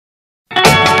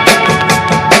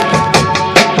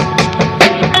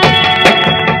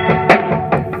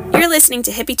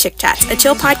listening to Hippie Chick Chats, a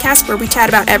chill podcast where we chat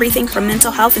about everything from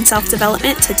mental health and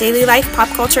self-development to daily life, pop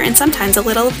culture, and sometimes a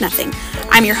little of nothing.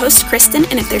 I'm your host, Kristen,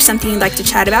 and if there's something you'd like to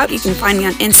chat about, you can find me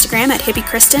on Instagram at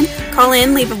HippieKristen, call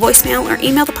in, leave a voicemail, or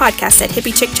email the podcast at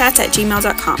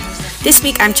hippiechickchats@gmail.com. This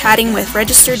week, I'm chatting with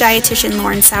registered dietitian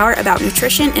Lauren Sauer about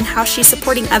nutrition and how she's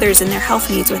supporting others in their health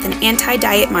needs with an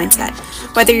anti-diet mindset.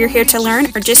 Whether you're here to learn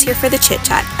or just here for the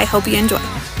chit-chat, I hope you enjoy.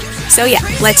 So yeah,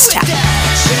 let's chat.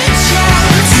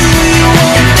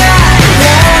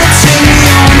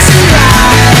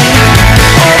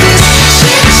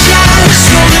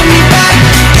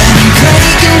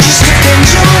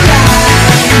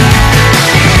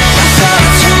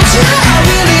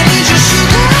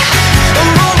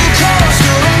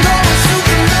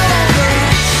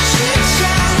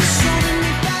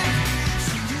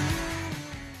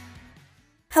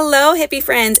 Hello, hippie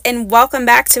friends, and welcome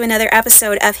back to another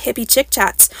episode of Hippie Chick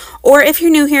Chats. Or if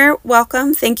you're new here,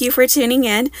 welcome. Thank you for tuning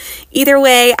in. Either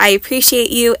way, I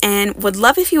appreciate you and would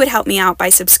love if you would help me out by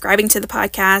subscribing to the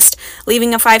podcast.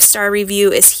 Leaving a 5-star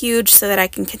review is huge so that I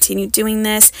can continue doing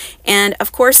this. And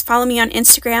of course, follow me on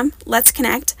Instagram. Let's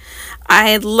connect.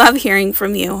 I love hearing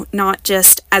from you, not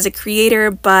just as a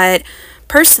creator, but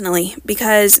personally,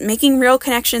 because making real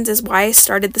connections is why I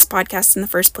started this podcast in the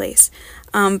first place.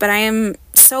 But I am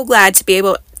so glad to be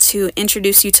able to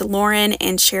introduce you to Lauren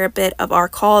and share a bit of our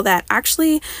call that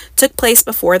actually took place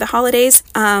before the holidays.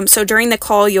 So during the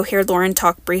call, you'll hear Lauren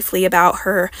talk briefly about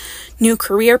her new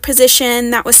career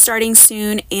position that was starting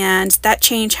soon, and that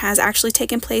change has actually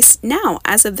taken place now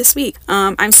as of this week.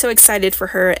 I'm so excited for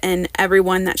her and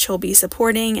everyone that she'll be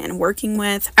supporting and working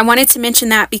with. I wanted to mention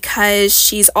that because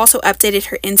she's also updated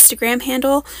her Instagram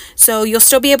handle, so you'll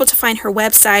still be able to find her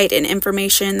website and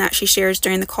information that she shares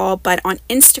during the call, but on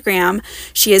Instagram,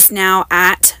 she is now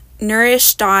at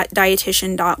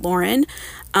nourish.dietitian.lauren.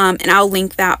 And I'll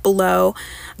link that below,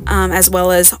 as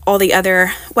well as all the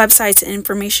other websites and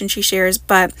information she shares.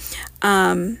 But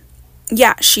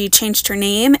yeah, she changed her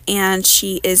name and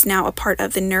she is now a part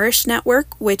of the Nourish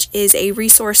Network, which is a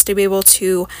resource to be able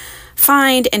to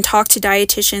find and talk to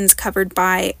dietitians covered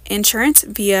by insurance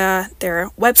via their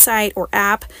website or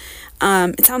app.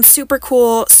 It sounds super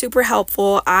cool, super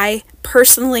helpful. I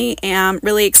personally am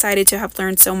really excited to have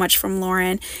learned so much from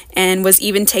Lauren and was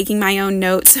even taking my own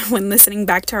notes when listening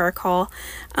back to our call.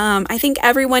 I think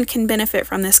everyone can benefit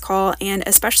from this call, and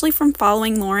especially from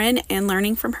following Lauren and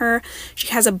learning from her. She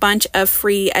has a bunch of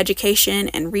free education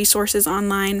and resources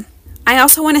online. I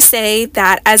also want to say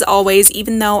that, as always,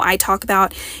 even though I talk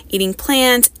about eating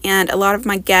plants and a lot of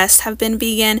my guests have been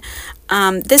vegan,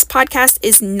 this podcast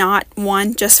is not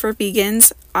one just for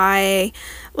vegans. I,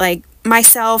 like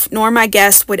myself, nor my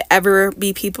guests would ever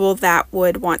be people that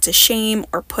would want to shame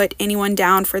or put anyone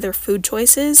down for their food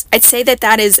choices. I'd say that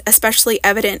that is especially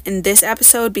evident in this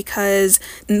episode because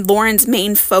Lauren's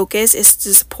main focus is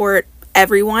to support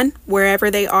everyone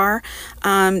wherever they are,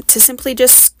 to simply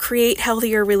just create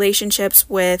healthier relationships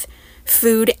with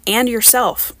food and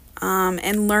yourself,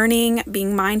 and learning,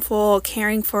 being mindful,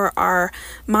 caring for our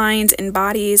minds and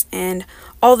bodies and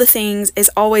all the things is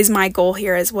always my goal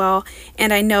here as well.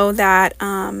 And I know that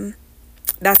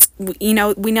we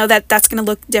know that that's going to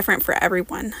look different for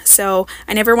everyone. So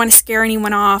I never want to scare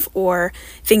anyone off or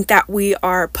think that we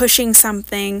are pushing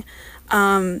something.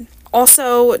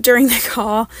 Also, during the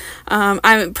call,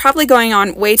 I'm probably going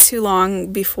on way too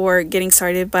long before getting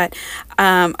started, but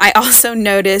I also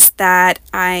noticed that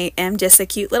I am just a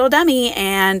cute little dummy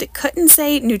and couldn't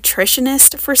say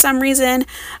nutritionist for some reason.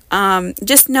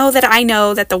 Just know that I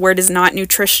know that the word is not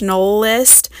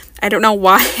nutritionalist. I don't know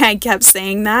why I kept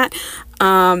saying that.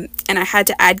 And I had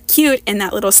to add cute in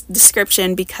that little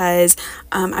description because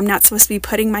I'm not supposed to be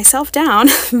putting myself down,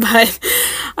 but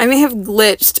I may have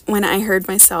glitched when I heard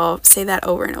myself say that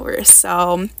over and over.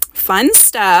 So fun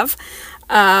stuff.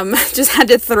 Just had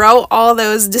to throw all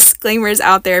those disclaimers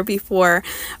out there before.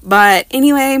 But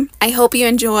anyway, I hope you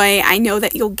enjoy. I know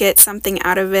that you'll get something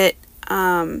out of it.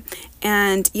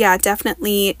 And yeah,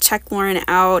 definitely check Lauren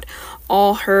out.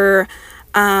 All her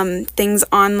things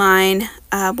online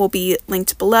will be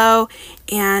linked below,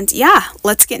 and yeah,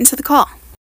 let's get into the call.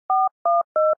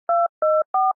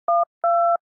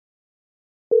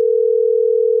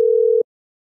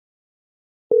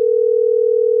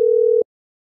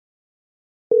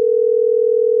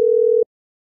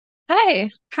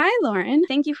 Hi. Hi, Lauren.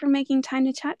 Thank you for making time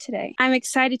to chat today. I'm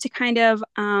excited to kind of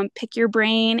pick your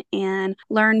brain and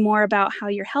learn more about how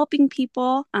you're helping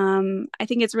people. I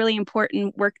think it's really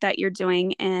important work that you're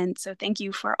doing, and so thank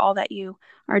you for all that you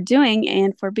are doing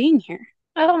and for being here.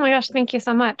 Oh my gosh, thank you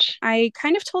so much. I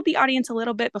kind of told the audience a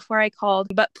little bit before I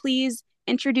called, but please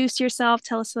introduce yourself?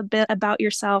 Tell us a bit about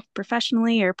yourself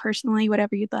professionally or personally,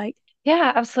 whatever you'd like.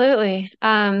 Yeah, absolutely. So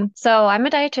I'm a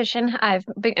dietitian.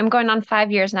 I'm going on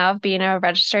 5 years now of being a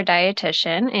registered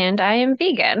dietitian, and I am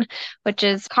vegan, which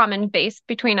is common base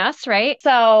between us, right?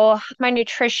 So my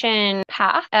nutrition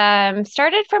path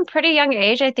started from pretty young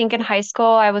age. I think in high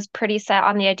school, I was pretty set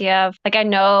on the idea of like I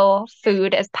know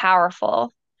food is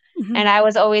powerful. Hmm. And I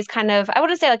was always kind of, I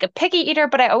wouldn't say like a picky eater,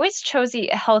 but I always chose to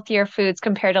eat healthier foods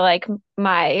compared to like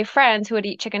my friends who would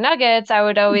eat chicken nuggets. I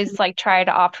would always like try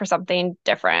to opt for something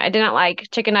different. I didn't like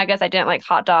chicken nuggets. I didn't like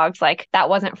hot dogs. Like that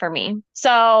wasn't for me.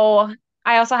 So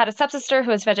I also had a stepsister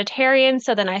who was vegetarian.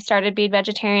 So then I started being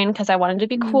vegetarian because I wanted to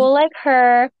be Hmm. cool like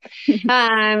her.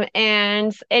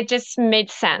 And it just made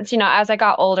sense. As I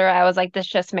got older, I was like, this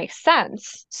just makes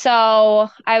sense. So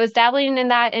I was dabbling in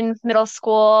that in middle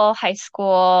school, high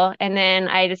school, and then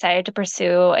I decided to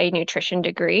pursue a nutrition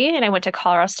degree and I went to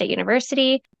Colorado State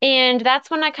University. And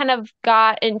that's when I kind of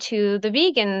got into the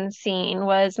vegan scene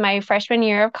was my freshman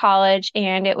year of college,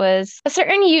 and it was a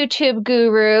certain YouTube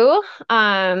guru.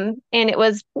 And it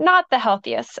was not the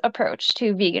healthiest approach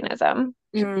to veganism,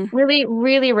 Mm. really,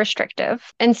 really restrictive.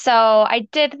 And so I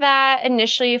did that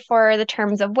initially for the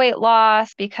terms of weight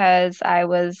loss because I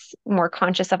was more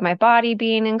conscious of my body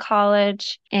being in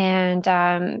college. And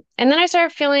then I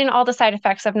started feeling all the side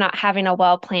effects of not having a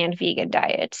well-planned vegan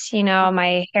diet.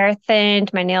 My hair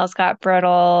thinned, my nails got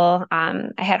brittle,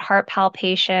 I had heart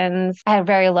palpitations, I had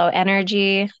very low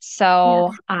energy. Yeah.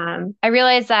 So I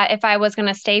realized that if I was going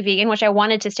to stay vegan, which I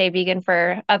wanted to stay vegan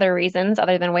for other reasons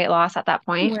other than weight loss at that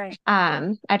point, Right.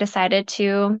 I decided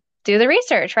to do the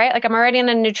research, right? Like I'm already in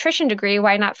a nutrition degree.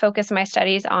 Why not focus my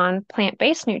studies on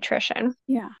plant-based nutrition?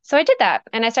 Yeah. So I did that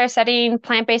and I started studying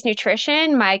plant-based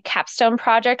nutrition. My capstone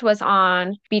project was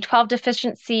on B12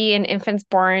 deficiency in infants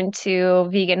born to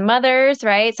vegan mothers,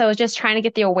 right? So I was just trying to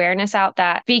get the awareness out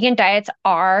that vegan diets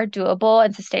are doable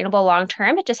and sustainable long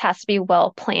term. It just has to be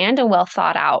well planned and well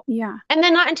thought out. Yeah. And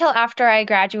then not until after I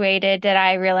graduated did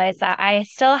I realize that I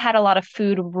still had a lot of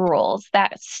food rules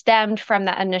that stemmed from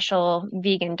that initial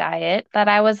vegan diet that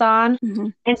I was on. Hmm.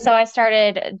 And so I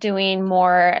started doing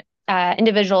more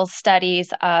individual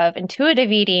studies of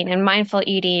intuitive eating and mindful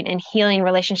eating and healing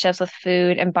relationships with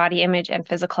food and body image and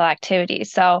physical activity.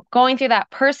 So going through that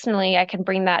personally, I can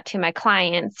bring that to my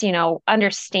clients,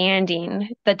 understanding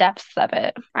the depths of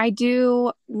it. I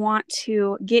do want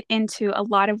to get into a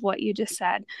lot of what you just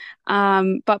said.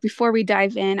 But before we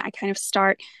dive in, I kind of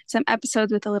start some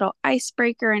episodes with a little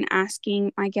icebreaker and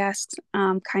asking my guests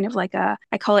kind of like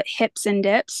I call it hips and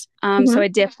dips. So Mhm. a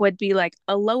dip would be like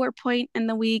a lower point in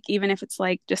the week, even if it's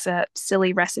like just a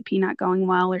silly recipe not going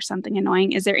well or something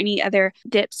annoying. Is there any other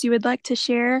dips you would like to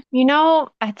share?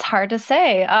 It's hard to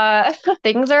say.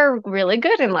 Things are really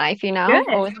good in life, Good.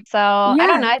 So I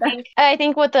don't Yeah. know. I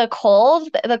think with the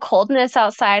coldness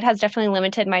outside has definitely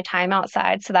limited my time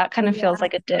outside, so that kind of feels Yeah.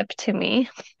 like a dip to me.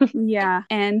 Yeah.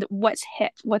 And what's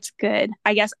hip? What's good?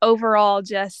 I guess overall,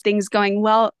 just things going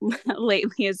well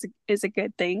lately is a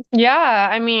good thing. Yeah,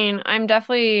 I mean, I'm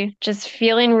definitely just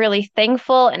feeling really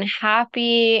thankful and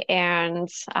happy and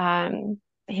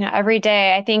every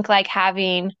day I think like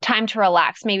having time to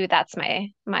relax, maybe that's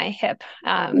my hip.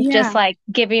 Just Yeah. like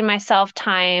giving myself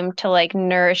time to like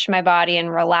nourish my body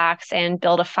and relax and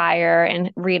build a fire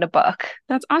and read a book.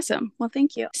 That's awesome. Well,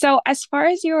 thank you. So, as far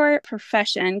as your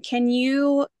profession, can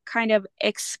you kind of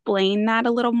explain that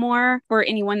a little more for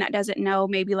anyone that doesn't know,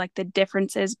 maybe like the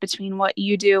differences between what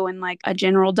you do and like a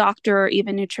general doctor or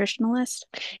even nutritionalist?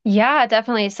 Yeah,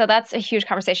 definitely. So that's a huge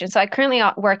conversation. So I currently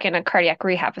work in a cardiac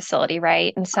rehab facility,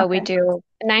 right? And so we Okay. do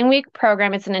a 9-week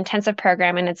program. It's an intensive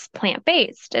program and it's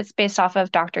plant-based. It's based off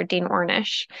of Dr. Dean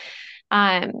Ornish.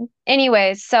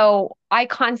 Anyways, so I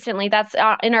constantly, that's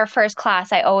in our first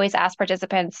class, I always ask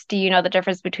participants, do you know the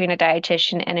difference between a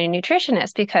dietitian and a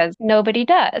nutritionist? Because nobody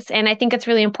does. And I think it's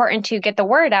really important to get the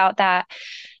word out that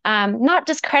not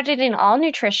discrediting all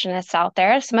nutritionists out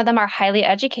there. Some of them are highly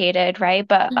educated, right?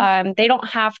 But they don't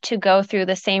have to go through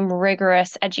the same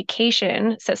rigorous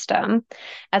education system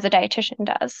as a dietitian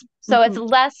does. So it's Mm-hmm.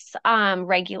 less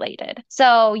regulated.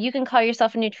 So you can call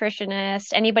yourself a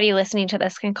nutritionist. Anybody listening to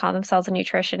this can call themselves a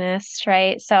nutritionist,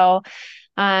 right? So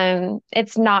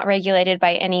it's not regulated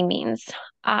by any means.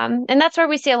 And that's where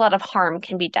we see a lot of harm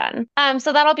can be done.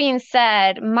 So that all being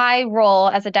said, my role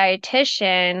as a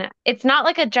dietitian, it's not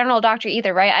like a general doctor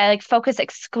either, right? I like focus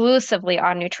exclusively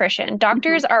on nutrition. Mhm.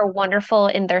 Doctors are wonderful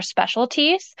in their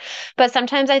specialties, but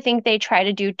sometimes I think they try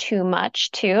to do too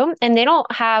much too. And they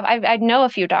don't have, I know a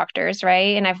few doctors,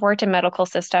 right? And I've worked in medical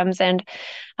systems, and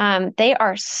they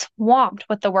are swamped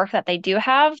with the work that they do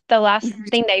have. The last Mhm.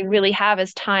 thing they really have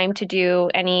is time to do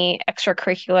any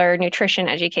extracurricular nutrition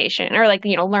education or like,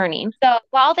 learning. So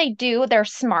while they do, they're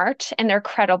smart and they're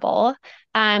credible.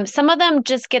 Some of them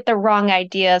just get the wrong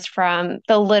ideas from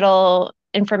the little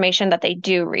information that they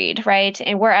do read, right?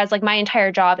 And whereas like my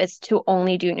entire job is to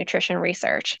only do nutrition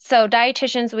research. So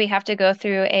dietitians, we have to go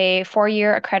through a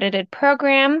 4-year accredited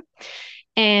program,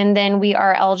 and then we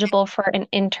are eligible for an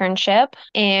internship,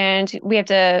 and we have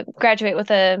to graduate with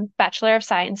a Bachelor of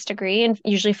Science degree in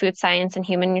usually food science and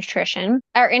human nutrition.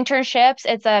 Our internships,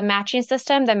 it's a matching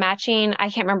system. The matching, I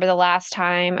can't remember the last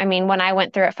time. I mean, when I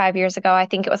went through it 5 years ago, I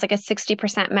think it was like a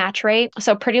 60% match rate,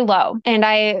 so pretty low. And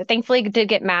I thankfully did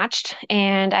get matched,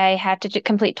 and I had to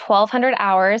complete 1,200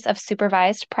 hours of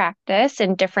supervised practice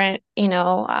in different,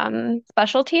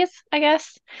 specialties, I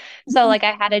guess. So Mhm. like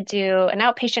I had to do an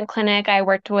outpatient clinic. I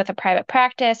worked with a private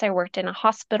practice. I worked in a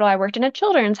hospital. I worked in a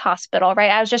children's hospital, right?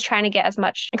 I was just trying to get as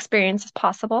much experience as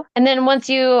possible. And then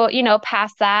once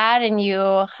pass that and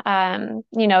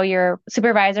your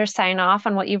supervisors sign off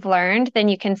on what you've learned, then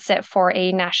you can sit for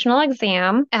a national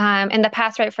exam. And the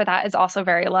pass rate for that is also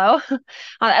very low.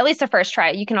 At least the first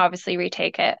try. You can obviously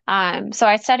retake it. So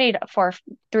I studied for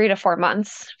 3 to 4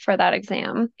 months for that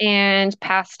exam and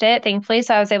passed it, thankfully.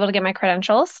 So I was able to get my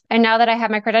credentials. And now that I have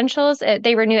my credentials,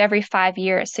 they renew every 5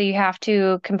 years. So you have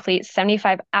to complete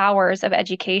 75 hours of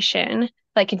education,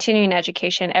 like continuing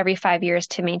education every 5 years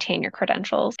to maintain your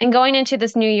credentials. And going into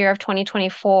this new year of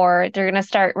 2024, they're going to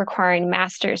start requiring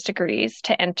master's degrees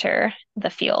to enter the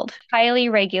field. Highly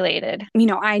regulated.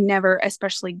 I never,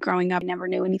 especially growing up, never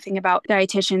knew anything about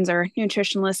dietitians or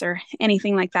nutritionalists or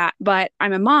anything like that. But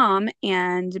I'm a mom,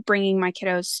 and bringing my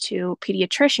kiddos to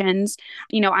pediatricians,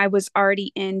 I was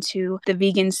already into the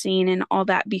vegan scene and all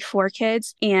that before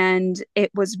kids. And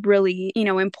it was really,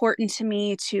 important to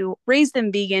me to raise them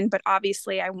vegan, but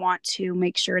obviously I want to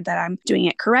make sure that I'm doing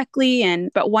it correctly.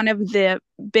 But one of the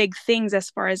big things as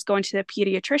far as going to the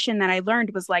pediatrician that I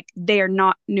learned was like they are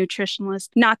not nutritionalists.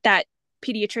 Not that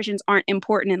pediatricians aren't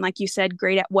important and, like you said,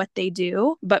 great at what they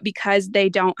do, but because they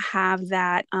don't have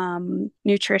that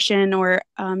nutrition or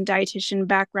dietitian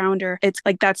background, or it's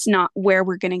like that's not where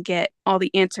we're going to get all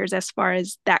the answers as far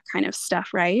as that kind of stuff,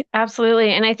 right?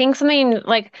 Absolutely. And I think something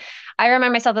like I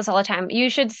remind myself this all the time. You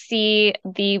should see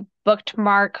the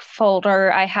bookmark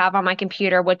folder I have on my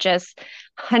computer with just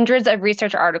hundreds of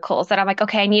research articles that I'm like,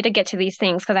 okay, I need to get to these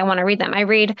things because I want to read them. I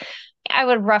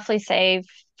would roughly say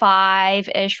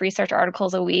 5-ish research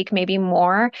articles a week, maybe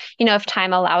more, if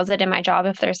time allows it in my job,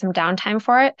 if there's some downtime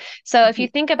for it. So if Mhm. you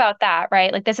think about that,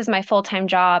 right, like this is my full-time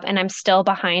job and I'm still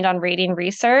behind on reading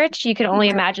research, you can only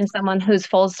Right. imagine someone whose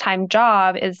full-time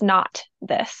job is not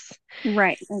this.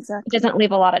 Right, It exactly. doesn't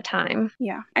leave a lot of time.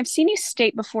 Yeah. I've seen you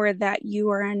state before that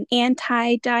you are an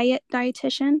anti-diet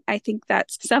dietitian. I think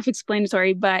that's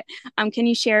self-explanatory, but can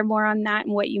you share more on that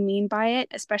and what you mean by it,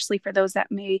 especially for those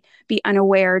that may be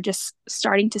unaware, just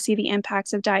starting to see the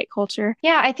impacts of diet culture?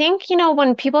 Yeah, I think,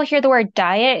 when people hear the word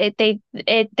diet,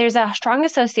 there's a strong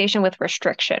association with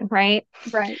restriction, right?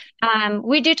 Right.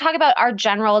 We do talk about our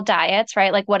general diets,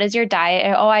 right? Like, what is your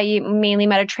diet? Oh, I eat mainly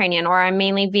Mediterranean, or I'm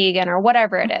mainly vegan, or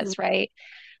whatever it Mhm. is, right?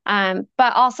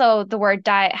 But also the word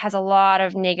diet has a lot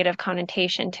of negative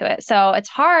connotation to it. So it's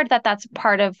hard that that's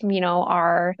part of,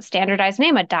 our standardized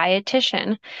name, a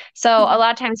dietitian. So a Mhm.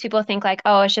 lot of times people think like,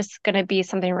 oh, it's just going to be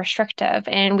something restrictive.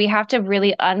 And we have to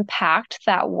really unpack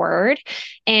that word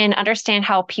and understand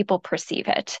how people perceive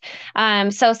it.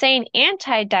 So saying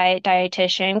anti-diet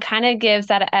dietitian kind of gives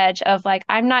that edge of like,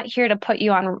 I'm not here to put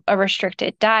you on a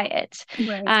restricted diet.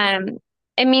 Right. Um,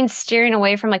 it means steering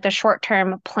away from like the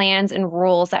short-term plans and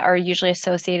rules that are usually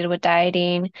associated with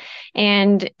dieting.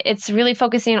 And it's really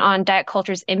focusing on diet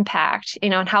culture's impact,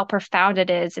 and how profound it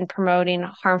is in promoting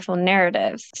harmful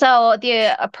narratives. So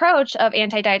the approach of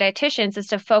anti-diet dietitians is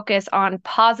to focus on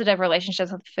positive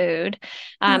relationships with food,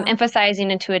 Yeah.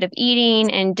 emphasizing intuitive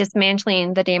eating and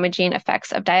dismantling the damaging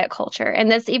effects of diet culture. And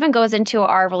this even goes into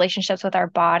our relationships with our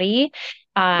body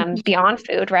beyond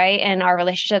food, right? And our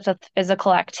relationships with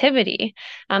physical activity.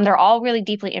 They're all really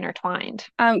deeply intertwined.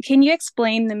 Can you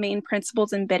explain the main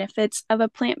principles and benefits of a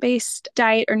plant-based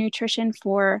diet or nutrition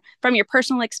from your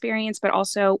personal experience, but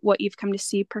also what you've come to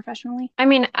see professionally? I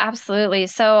mean, absolutely.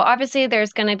 So obviously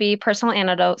there's going to be personal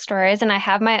anecdote stories, and I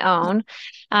have my own.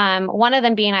 One of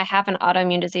them being I have an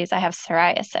autoimmune disease. I have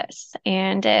psoriasis,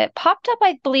 and it popped up,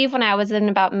 I believe, when I was in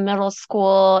about middle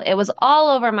school. It was all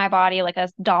over my body like a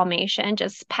Dalmatian,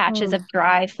 just patches Mm. of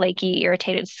dry, flaky,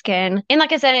 irritated skin. And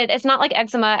like I said, it's not like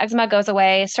eczema. Eczema goes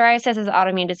away. Psoriasis is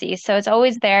autoimmune disease, so it's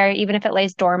always there. Even if it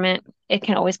lays dormant, it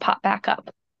can always pop back up.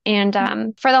 And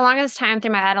for the longest time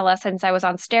through my adolescence, I was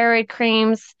on steroid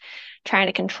creams trying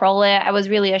to control it. I was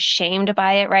really ashamed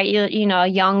by it, right? You know, a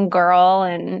young girl,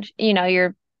 and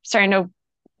you're starting to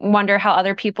wonder how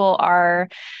other people are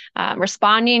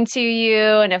responding to you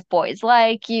and if boys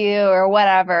like you or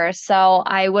whatever. So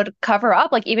I would cover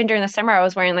up, like even during the summer, I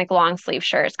was wearing like long sleeve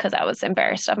shirts because I was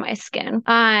embarrassed of my skin.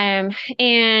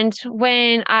 And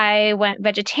when I went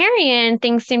vegetarian,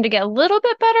 things seemed to get a little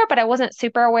bit better, but I wasn't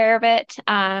super aware of it.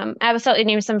 I was still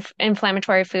eating some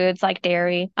inflammatory foods like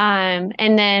dairy. And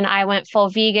then I went full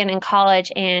vegan in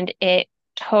college, and it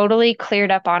totally cleared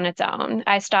up on its own.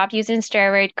 I stopped using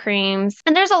steroid creams.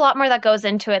 And there's a lot more that goes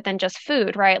into it than just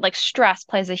food, right? Like stress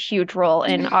plays a huge role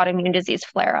in autoimmune disease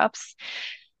flare-ups.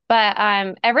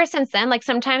 But ever since then, like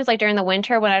sometimes like during the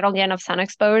winter when I don't get enough sun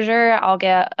exposure, I'll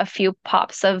get a few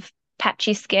pops of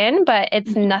patchy skin, but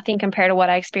it's nothing compared to what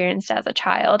I experienced as a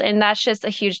child. And that's just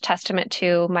a huge testament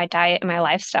to my diet and my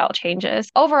lifestyle changes.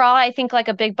 Overall, I think like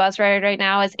a big buzzword right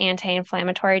now is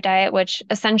anti-inflammatory diet, which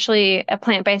essentially a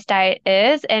plant-based diet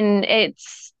is. And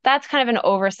that's kind of an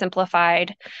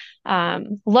oversimplified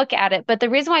look at it. But the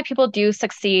reason why people do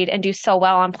succeed and do so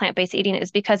well on plant-based eating is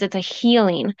because it's a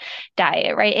healing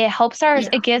diet, right?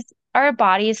 It gives our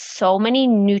bodies so many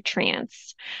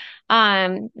nutrients.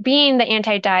 Being the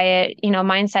anti-diet,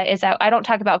 mindset is that I don't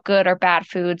talk about good or bad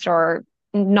foods or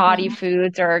naughty Yeah.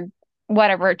 foods or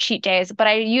whatever cheat days, but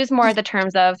I use more of the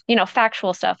terms of,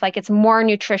 factual stuff, like it's more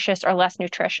nutritious or less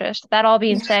nutritious. That all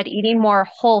being said, eating more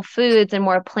whole foods and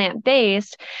more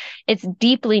plant-based, it's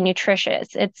deeply nutritious.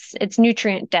 It's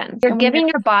nutrient dense. You're And when you're giving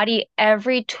your body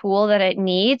every tool that it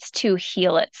needs to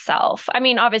heal itself. I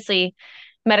mean, obviously,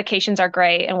 medications are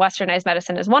great and westernized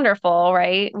medicine is wonderful,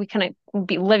 right? We can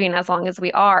be living as long as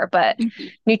we are, but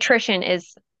nutrition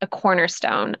is a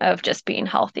cornerstone of just being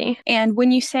healthy. And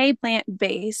when you say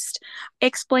plant-based,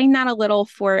 explain that a little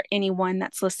for anyone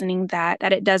that's listening, that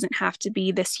it doesn't have to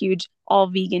be this huge all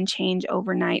vegan change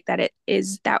overnight, that it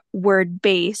is that word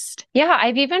based. Yeah,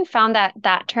 I've even found that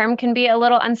that term can be a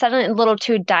little unsettling, a little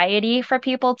too diety for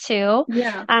people too.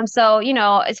 Yeah. So,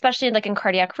 especially like in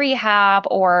cardiac rehab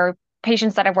or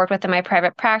patients that I've worked with in my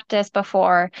private practice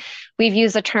before, we've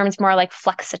used the terms more like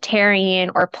flexitarian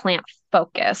or plant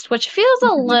focused, which feels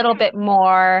a little bit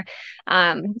more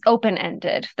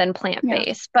open-ended than Yeah.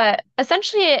 plant-based. But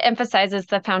essentially, it emphasizes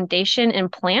the foundation in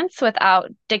plants without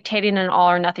dictating an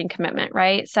all or nothing commitment,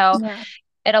 right? So Yeah.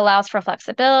 it allows for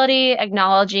flexibility,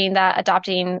 acknowledging that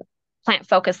adopting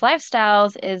plant-focused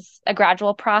lifestyles is a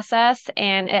gradual process,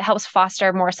 and it helps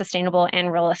foster more sustainable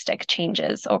and realistic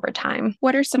changes over time.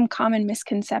 What are some common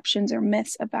misconceptions or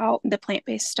myths about the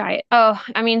plant-based diet? Oh,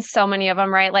 I mean, so many of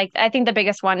them, right? Like, I think the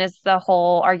biggest one is the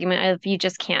whole argument of you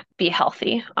just can't be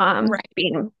healthy, Right.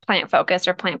 being plant-focused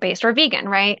or plant-based or vegan,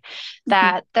 right? Mhm.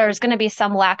 That there's going to be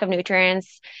some lack of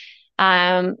nutrients.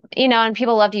 And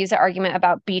people love to use the argument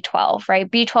about B12, right?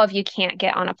 B12 you can't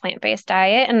get on a plant-based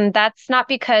diet. And that's not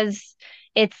because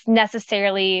it's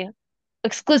necessarily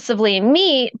exclusively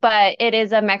meat, but it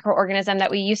is a microorganism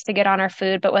that we used to get on our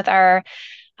food. But with our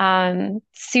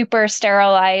super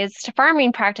sterilized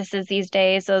farming practices these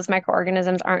days, those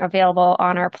microorganisms aren't available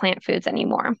on our plant foods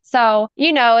anymore. So,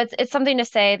 it's something to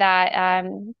say that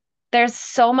there's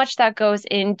so much that goes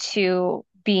into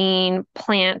being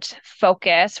plant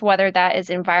focused, whether that is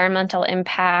environmental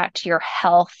impact, your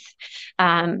health,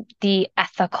 the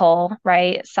ethical,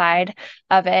 right, side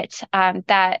of it,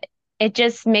 that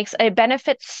it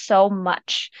benefits so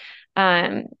much.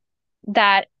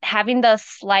 That having the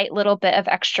slight little bit of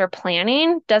extra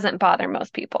planning doesn't bother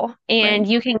most people. Right. And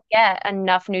you can get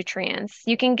enough nutrients.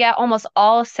 You can get almost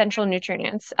all essential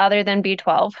nutrients other than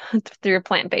B12 through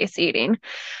plant-based eating.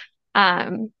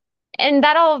 And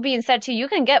that all being said too, you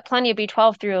can get plenty of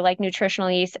B12 through like nutritional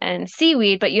yeast and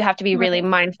seaweed, but you have to be really Right.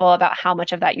 mindful about how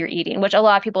much of that you're eating, which a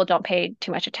lot of people don't pay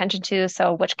too much attention to.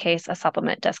 So, in which case a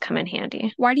supplement does come in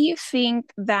handy. Why do you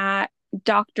think that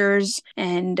doctors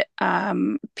and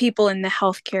people in the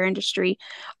healthcare industry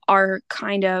are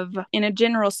kind of, in a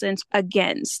general sense,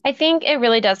 against. I think it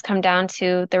really does come down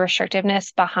to the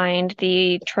restrictiveness behind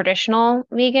the traditional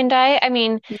vegan diet. I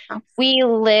mean, Yeah. we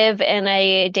live in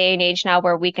a day and age now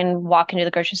where we can walk into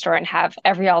the grocery store and have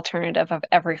every alternative of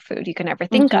every food you can ever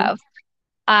think Mhm. of.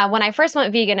 When I first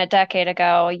went vegan a decade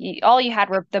ago, all you had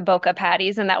were the Boca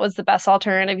patties, and that was the best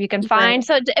alternative you can Right. find.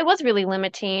 So it was really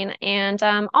limiting. And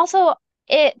also,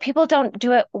 people don't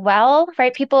do it well,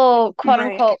 right? People, quote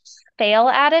Right. unquote, fail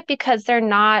at it because they're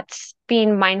not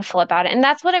being mindful about it. And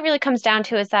that's what it really comes down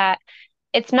to, is that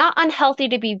it's not unhealthy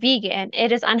to be vegan.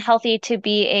 It is unhealthy to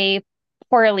be a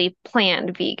poorly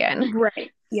planned vegan.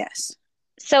 Right. Yes.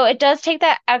 So it does take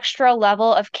that extra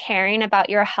level of caring about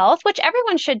your health, which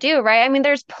everyone should do, right? I mean,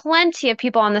 there's plenty of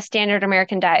people on the standard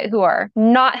American diet who are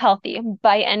not healthy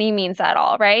by any means at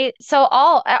all, right? So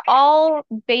at all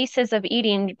bases of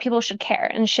eating, people should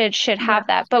care and should Yeah. have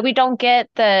that. But we don't get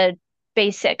the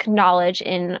basic knowledge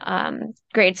in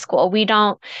grade school. We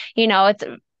don't, it's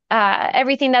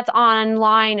everything that's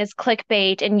online is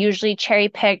clickbait and usually cherry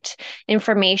picked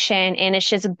information, and it's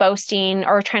just boasting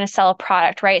or trying to sell a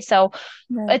product, right? So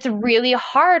Right. it's really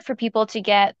hard for people to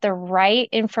get the right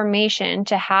information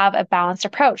to have a balanced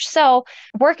approach. So,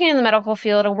 working in the medical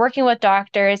field and working with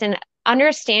doctors and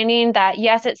understanding that,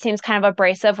 yes, it seems kind of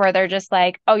abrasive where they're just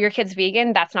like, oh, your kid's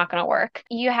vegan, that's not going to work.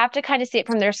 You have to kind of see it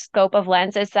from their scope of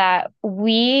lens, is that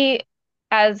we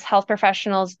as health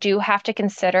professionals do have to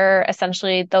consider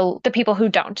essentially the people who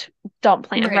don't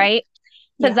plan, Right. right?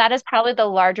 Because Yeah. that is probably the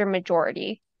larger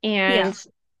majority. Yeah.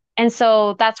 And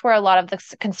so that's where a lot of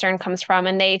the concern comes from.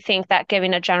 And they think that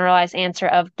giving a generalized answer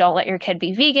of don't let your kid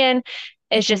be vegan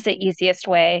is Mhm. just the easiest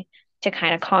way to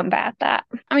kind of combat that.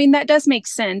 I mean, that does make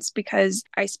sense because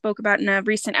I spoke about in a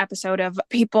recent episode of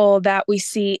people that we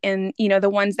see in, the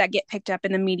ones that get picked up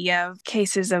in the media of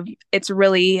cases of it's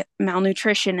really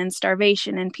malnutrition and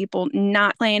starvation and people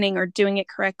not planning or doing it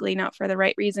correctly, not for the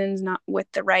right reasons, not with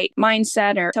the right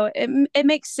mindset. Or so it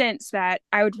makes sense that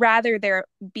I would rather there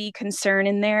be concern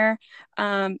in there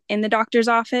in the doctor's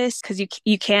office, because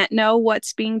you can't know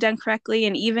what's being done correctly.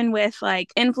 And even with like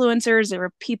influencers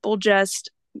or people just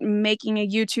making a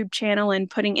YouTube channel and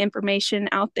putting information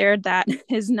out there that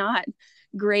is not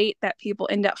great, that people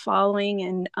end up following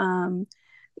and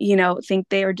think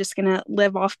they are just gonna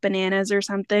live off bananas or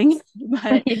something.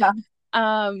 But Yeah.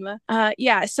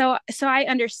 yeah, so I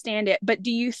understand it, but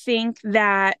do you think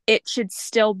that it should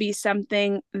still be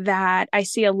something that I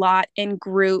see a lot in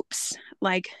groups,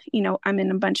 like, I'm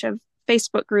in a bunch of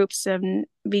Facebook groups and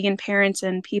vegan parents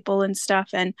and people and stuff,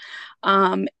 and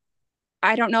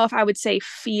I don't know if I would say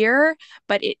fear,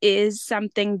 but it is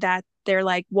something that they're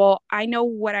like, well, I know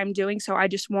what I'm doing, so I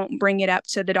just won't bring it up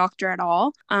to the doctor at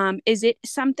all. Is it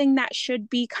something that should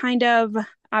be kind of,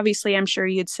 obviously, I'm sure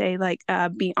you'd say like,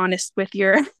 be honest with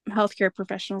your healthcare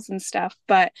professionals and stuff,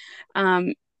 but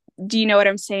do you know what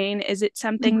I'm saying? Is it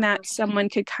something that someone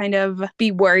could kind of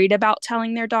be worried about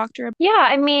telling their doctor? Yeah,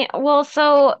 I mean, well,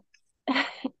 so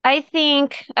I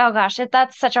think, oh gosh,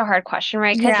 that's such a hard question,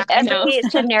 right? Because Yeah, I know. every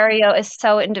scenario is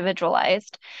so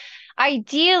individualized.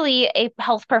 Ideally, a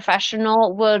health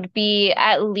professional would be,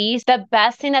 at least the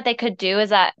best thing that they could do is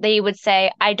that they would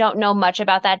say, I don't know much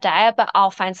about that diet, but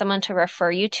I'll find someone to refer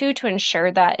you to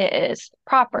ensure that it is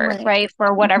proper, Right. right?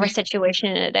 For whatever Mhm.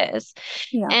 situation it is.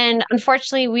 Yeah. And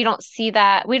unfortunately, we don't see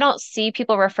that. We don't see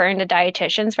people referring to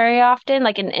dietitians very often,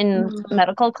 like in Mhm.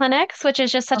 medical clinics, which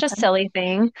is just such a Okay. silly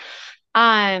thing.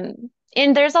 Um,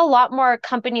 and there's a lot more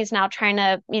companies now trying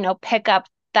to, pick up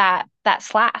that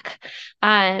slack.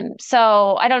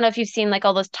 So I don't know if you've seen like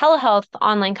all those telehealth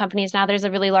online companies now. There's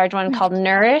a really large one called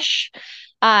Nourish.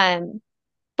 Um,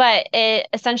 but it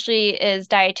essentially is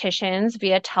dietitians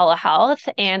via telehealth,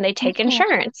 and they take Oh,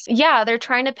 insurance. Yeah, they're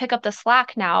trying to pick up the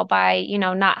slack now by,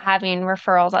 not having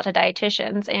referrals out to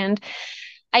dietitians. And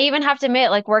I even have to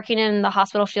admit, like working in the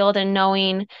hospital field and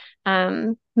knowing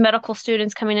medical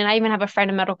students coming in, I even have a friend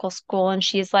in medical school, and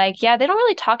she's like, yeah, they don't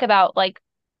really talk about like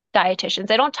dietitians.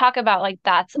 They don't talk about like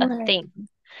that's a right. thing.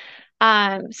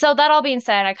 So that all being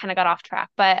said, I kind of got off track,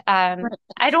 but Right.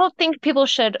 I don't think people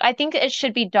should, I think it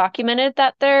should be documented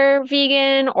that they're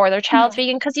vegan or their child's Yeah.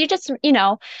 vegan, because you just,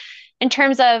 in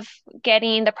terms of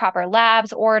getting the proper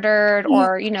labs ordered Yeah.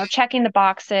 or, checking the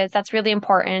boxes, that's really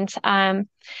important.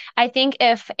 I think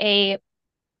if a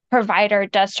provider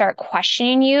does start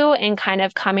questioning you and kind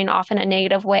of coming off in a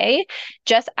negative way,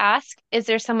 just ask, is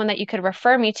there someone that you could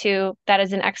refer me to that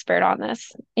is an expert on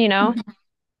this, Mhm.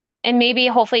 And maybe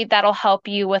hopefully that'll help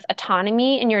you with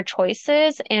autonomy in your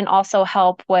choices and also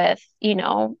help with,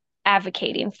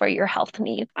 advocating for your health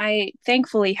needs. I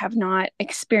thankfully have not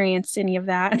experienced any of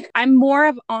that. I'm more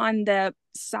of on the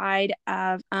side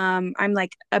of I'm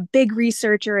like a big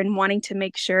researcher and wanting to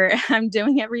make sure I'm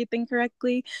doing everything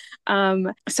correctly.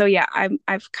 So yeah,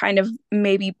 I've kind of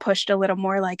maybe pushed a little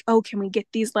more like, oh, can we get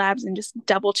these labs and just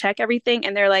double check everything?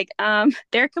 And they're like,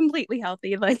 they're completely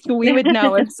healthy. Like we would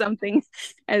know if something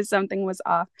was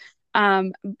off.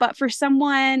 But for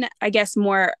someone, I guess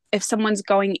more if someone's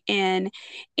going in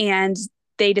and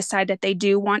they decide that they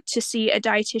do want to see a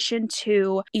dietitian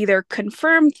to either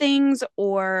confirm things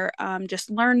or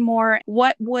just learn more,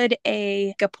 what would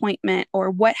a appointment or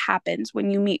what happens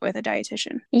when you meet with a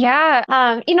dietitian? Yeah,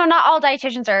 not all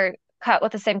dietitians are cut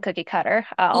with the same cookie cutter.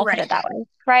 I'll put Right. it that way,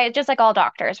 right? Just like all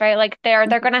doctors, right? Like they're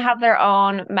going to have their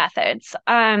own methods.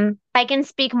 I can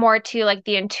speak more to like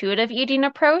the intuitive eating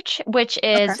approach, which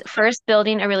Okay. is first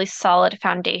building a really solid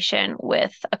foundation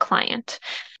with a client.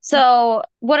 So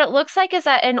what it looks like is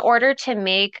that in order to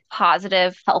make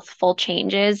positive, healthful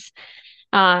changes,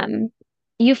 um,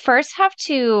 you first have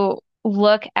to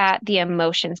look at the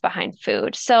emotions behind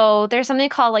food. So there's something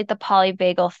called like the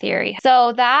polyvagal theory.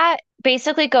 So that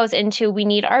basically goes into we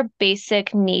need our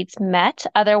basic needs met.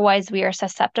 Otherwise, we are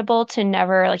susceptible to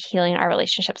never like healing our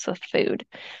relationships with food.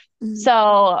 Mhm.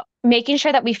 So making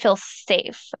sure that we feel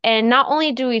safe. And not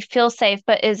only do we feel safe,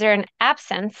 but is there an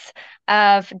absence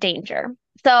of danger?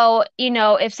 So,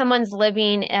 if someone's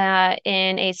living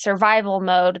in a survival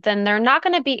mode, then they're not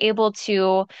going to be able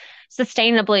to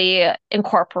sustainably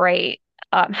incorporate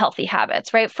healthy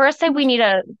habits, right? First, we need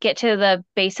to get to the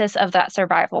basis of that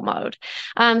survival mode.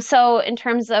 So, in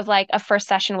terms of like a first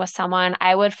session with someone,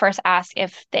 I would first ask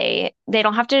if they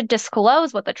don't have to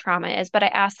disclose what the trauma is, but I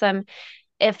ask them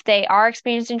if they are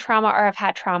experiencing trauma or have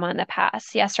had trauma in the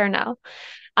past, yes or no.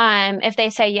 If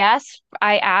they say yes,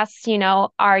 I ask,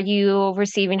 are you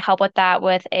receiving help with that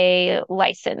with a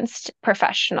licensed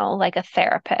professional, like a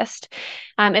therapist?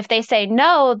 If they say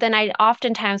no, then I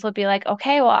oftentimes will be like,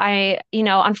 okay, well,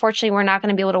 unfortunately, we're not going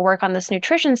to be able to work on this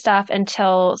nutrition stuff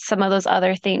until some of those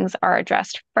other things are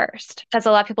addressed first, because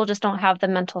a lot of people just don't have the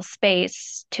mental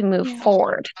space to move Yeah.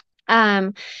 forward.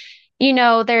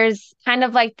 There's kind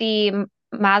of like the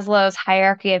Maslow's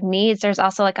hierarchy of needs. There's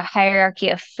also like a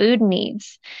hierarchy of food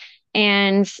needs.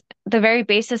 And the very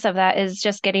basis of that is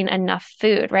just getting enough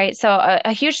food, right? So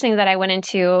a huge thing that I went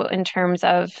into in terms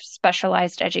of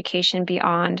specialized education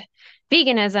beyond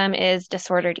veganism is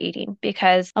disordered eating,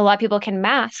 because a lot of people can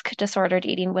mask disordered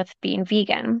eating with being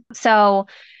vegan. So,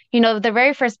 the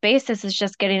very first basis is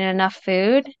just getting enough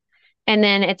food. And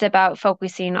then it's about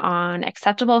focusing on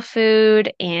acceptable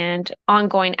food and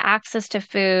ongoing access to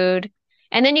food.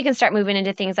 And then you can start moving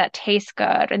into things that taste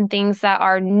good and things that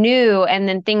are new and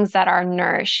then things that are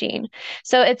nourishing.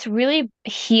 So it's really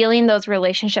healing those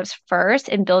relationships first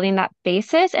and building that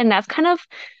basis. And that's kind of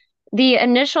the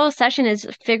initial session is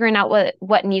figuring out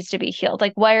what needs to be healed,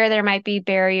 like where there might be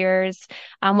barriers,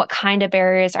 what kind of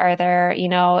barriers are there,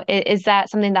 is that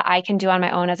something that I can do on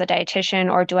my own as a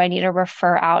dietitian, or do I need to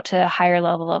refer out to a higher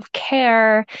level of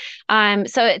care?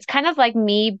 So it's kind of like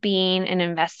me being an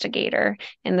investigator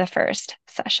in the first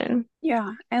session.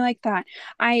 Yeah, I like that.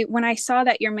 When I saw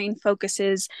that your main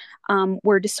focuses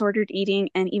were disordered eating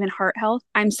and even heart health,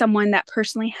 I'm someone that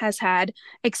personally has had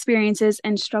experiences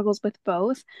and struggles with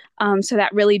both. So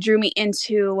that really drew me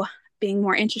into being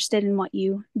more interested in what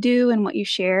you do and what you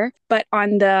share. But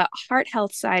on the heart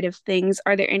health side of things,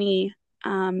 are there any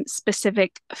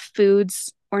specific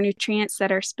foods or nutrients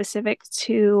that are specific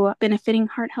to benefiting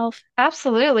heart health?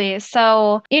 Absolutely.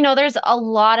 So, there's a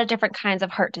lot of different kinds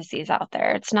of heart disease out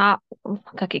there. It's not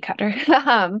cookie cutter.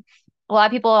 A lot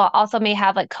of people also may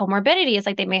have like comorbidities,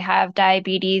 like they may have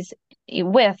diabetes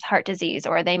with heart disease,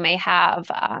 or they may have,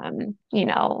 I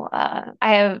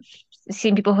have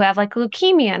seen people who have like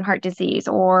leukemia and heart disease,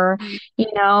 or,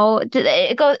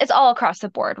 it's all across the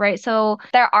board, right? So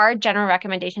there are general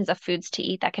recommendations of foods to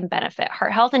eat that can benefit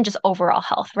heart health and just overall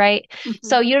health, right? Mm-hmm.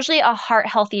 So usually a heart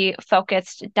healthy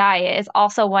focused diet is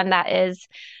also one that is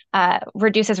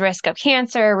reduces risk of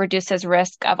cancer, reduces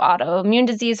risk of autoimmune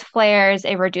disease flares,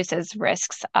 it reduces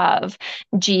risks of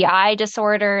GI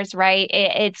disorders, right?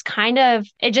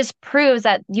 It just proves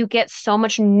that you get so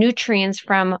much nutrients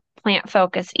from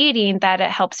plant-focused eating that it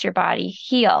helps your body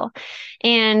heal.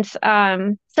 And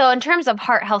so in terms of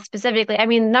heart health specifically, I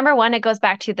mean, number one, it goes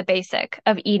back to the basic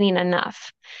of eating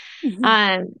enough.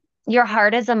 Mm-hmm. Your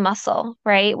heart is a muscle,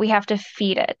 right? We have to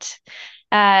feed it.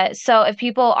 So if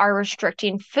people are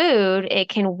restricting food, it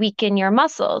can weaken your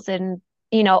muscles. And,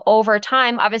 over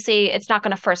time, obviously, it's not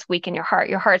going to first weaken your heart.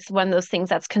 Your heart's one of those things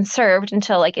that's conserved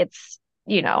until like it's,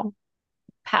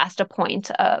 past a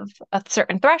point of a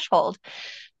certain threshold.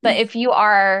 But if you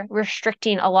are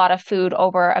restricting a lot of food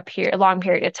over a long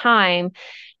period of time,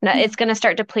 it's going to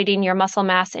start depleting your muscle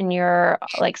mass in your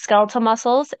like skeletal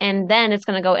muscles, and then it's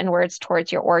going to go inwards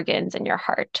towards your organs and your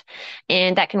heart.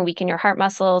 And that can weaken your heart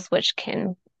muscles, which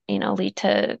can lead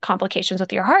to complications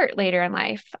with your heart later in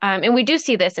life. And we do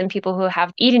see this in people who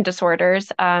have eating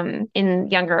disorders in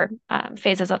younger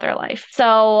phases of their life.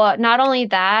 So not only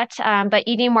that, but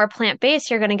eating more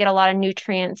plant-based, you're going to get a lot of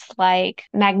nutrients like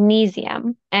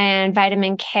magnesium and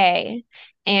vitamin K.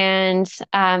 And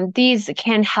these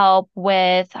can help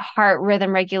with heart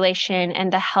rhythm regulation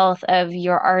and the health of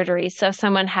your arteries. So if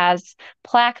someone has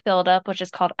plaque buildup, which is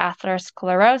called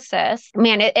atherosclerosis,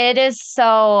 man, it is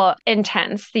so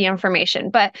intense, the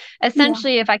information. But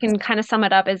essentially, if I can kind of sum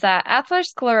it up, is that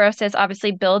atherosclerosis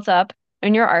obviously builds up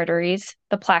in your arteries,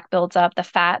 the plaque builds up, the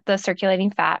fat, the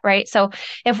circulating fat, right? So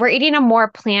if we're eating a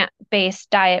more plant-based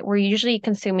diet, we're usually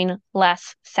consuming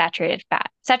less saturated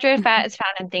fat. Saturated fat is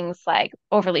found in things like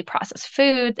overly processed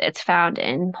foods. It's found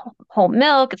in whole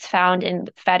milk. It's found in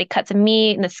fatty cuts of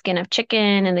meat and the skin of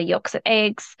chicken and the yolks of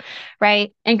eggs,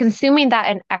 right? And consuming that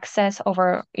in excess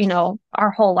over, our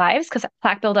whole lives, because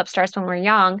plaque buildup starts when we're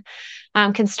young,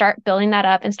 can start building that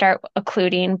up and start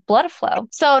occluding blood flow.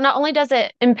 So not only does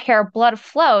it impair blood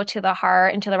flow to the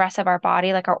heart and to the rest of our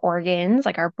body, like our organs,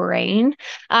 like our brain,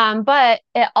 but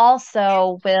it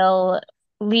also will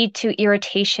lead to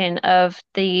irritation of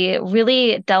the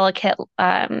really delicate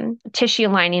tissue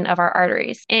lining of our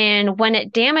arteries. And when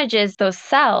it damages those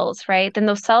cells, right, then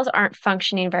those cells aren't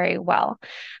functioning very well.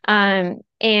 And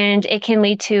it can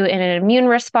lead to an immune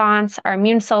response. Our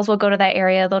immune cells will go to that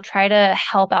area. They'll try to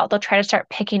help out. They'll try to start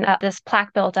picking up this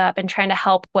plaque buildup and trying to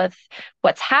help with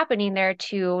what's happening there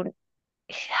to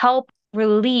help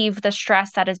relieve the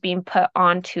stress that is being put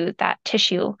onto that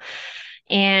tissue.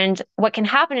 And what can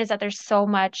happen is that there's so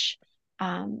much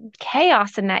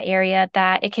chaos in that area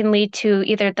that it can lead to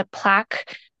either the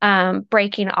plaque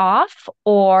breaking off,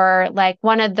 or like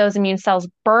one of those immune cells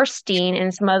bursting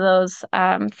and some of those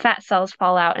fat cells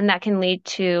fall out. And that can lead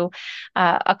to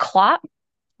a clot,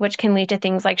 which can lead to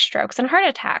things like strokes and heart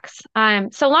attacks.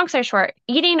 So long story short,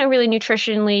 eating a really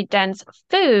nutritionally dense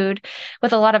food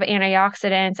with a lot of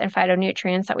antioxidants and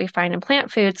phytonutrients that we find in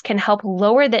plant foods can help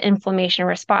lower the inflammation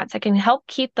response. It can help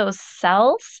keep those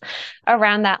cells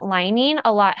around that lining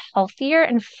a lot healthier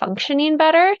and functioning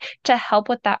better to help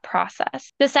with that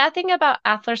process. The sad thing about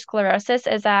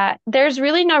atherosclerosis is that there's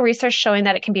really no research showing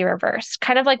that it can be reversed.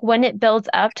 Kind of like when it builds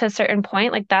up to a certain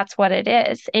point, like that's what it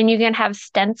is. And you can have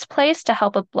stents placed to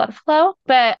help with blood flow,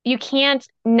 but you can't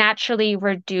naturally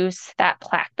reduce that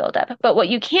plaque buildup. But what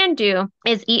you can do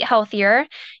is eat healthier,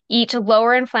 eat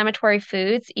lower inflammatory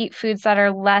foods, eat foods that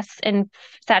are less in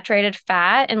saturated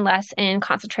fat and less in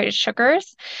concentrated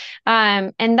sugars.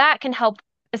 And that can help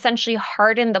essentially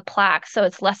harden the plaque so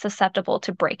it's less susceptible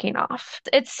to breaking off.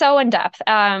 It's so in depth.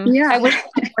 I wish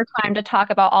we had more time to talk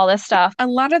about all this stuff. A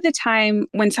lot of the time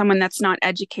when someone that's not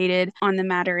educated on the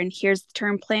matter and hears the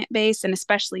term plant-based and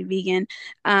especially vegan,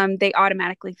 they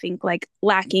automatically think like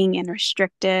lacking and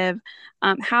restrictive.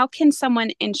 How can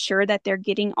someone ensure that they're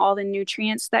getting all the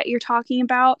nutrients that you're talking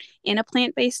about in a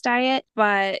plant-based diet?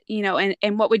 But,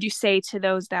 and what would you say to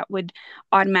those that would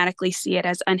automatically see it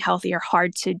as unhealthy or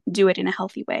hard to do it in a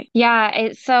healthy way? Yeah.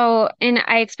 And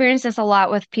I experience this a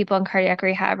lot with people in cardiac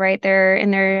rehab, right? They're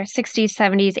in their 60s,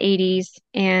 70s, 80s,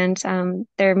 and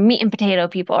they're meat and potato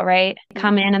people, right?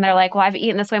 Come in and they're like, well, I've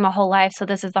eaten this way my whole life, so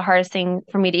this is the hardest thing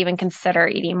for me to even consider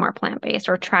eating more plant-based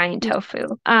or trying tofu.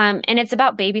 And it's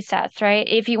about baby steps, right?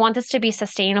 If you want this to be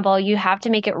sustainable, you have to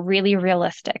make it really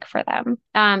realistic for them.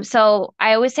 So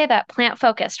I always say that plant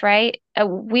focused, right?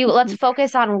 Let's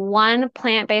focus on one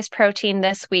plant-based protein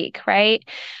this week, right?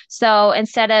 So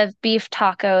instead of beef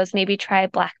tacos, maybe try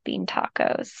black bean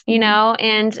tacos,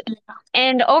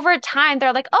 and over time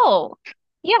they're like, oh,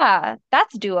 yeah,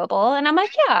 that's doable. And I'm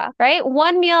like, yeah, right.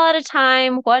 One meal at a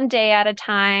time, one day at a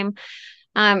time.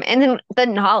 And then the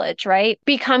knowledge, right?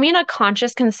 Becoming a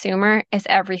conscious consumer is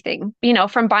everything,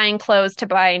 from buying clothes to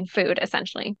buying food,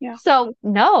 essentially. Yeah. So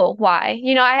no, why?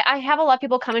 I have a lot of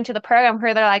people come into the program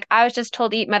where they're like, I was just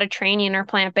told to eat Mediterranean or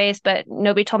plant-based, but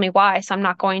nobody told me why, so I'm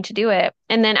not going to do it.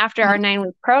 And then after our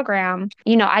 9-week program,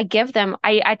 I give them,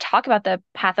 I talk about the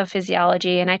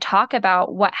pathophysiology and I talk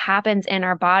about what happens in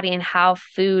our body and how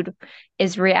food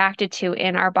is reacted to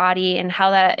in our body and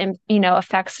how that,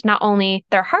 affects not only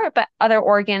their heart, but other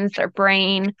organs, their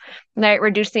brain, right?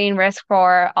 Reducing risk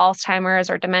for Alzheimer's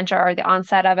or dementia or the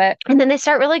onset of it. And then they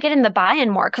start really getting the buy-in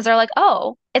more because they're like,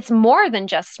 oh, it's more than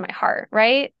just my heart,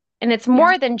 right? And it's Yeah.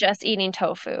 more than just eating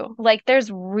tofu. Like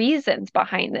there's reasons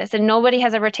behind this, and nobody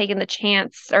has ever taken the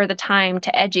chance or the time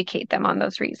to educate them on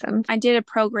those reasons. I did a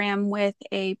program with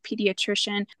a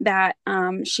pediatrician that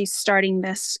she's starting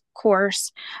this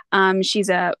course. She's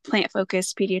a plant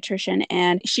focused pediatrician,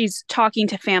 and she's talking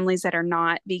to families that are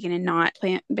not vegan and not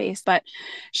plant based. But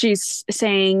she's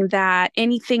saying that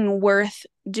anything worth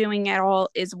doing at all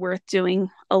is worth doing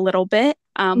a little bit.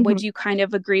 Would you kind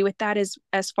of agree with that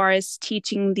as far as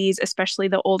teaching these, especially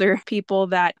the older people,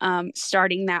 that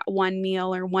starting that one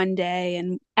meal or one day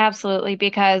and Absolutely,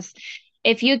 because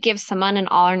if you give someone an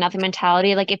all or nothing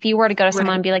mentality, like if you were to go to someone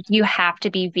right? and be like, you have to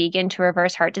be vegan to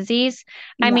reverse heart disease,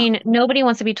 I Yeah, mean, nobody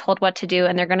wants to be told what to do,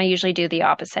 and they're going to usually do the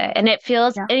opposite. And it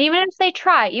feels, yeah, and even if they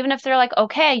try, even if they're like,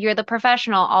 okay, you're the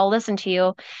professional, I'll listen to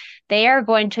you, they are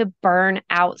going to burn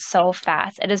out so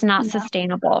fast. It is not yeah.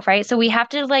 sustainable, right? So we have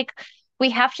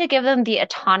to give them the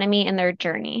autonomy in their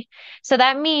journey. So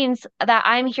that means that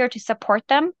I'm here to support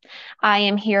them. I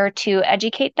am here to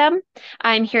educate them.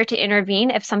 I'm here to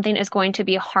intervene if something is going to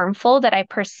be harmful that I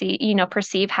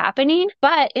perceive happening.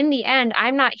 But in the end,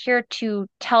 I'm not here to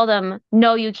tell them,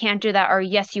 no, you can't do that, or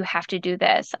yes, you have to do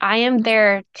this. I am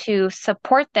there to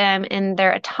support them in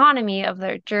their autonomy of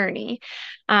their journey.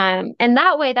 And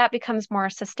that way that becomes more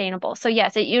sustainable. So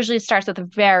yes, it usually starts with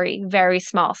very, very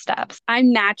small steps.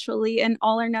 I'm naturally an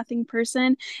all or nothing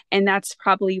person, and that's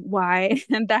probably why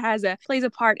that has a plays a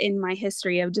part in my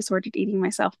history of disordered eating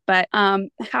myself. But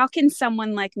how can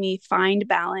someone like me find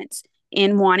balance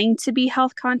in wanting to be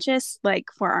health conscious, like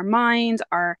for our minds,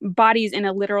 our bodies in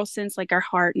a literal sense, like our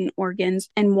heart and organs,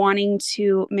 and wanting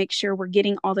to make sure we're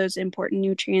getting all those important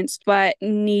nutrients, but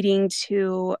needing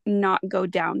to not go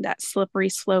down that slippery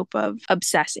slope of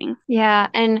obsessing? Yeah,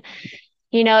 and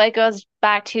it goes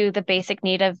back to the basic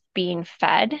need of being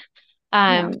fed.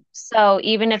 Yeah. So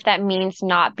even if that means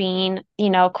not being,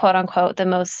 quote unquote, the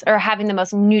most or having the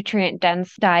most nutrient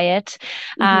dense diet,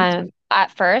 Hmm.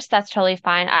 at first, that's totally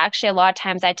fine. Actually, a lot of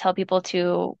times I tell people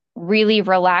to really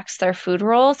relax their food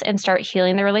rules and start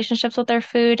healing their relationships with their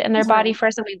food and their body Right.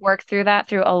 first. And we work through that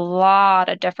through a lot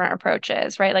of different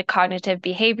approaches, right? Like cognitive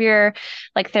behavior,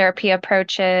 like therapy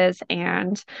approaches,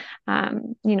 and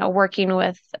working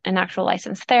with an actual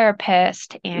licensed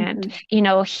therapist and,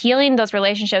 Hmm. healing those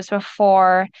relationships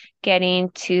before getting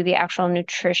to the actual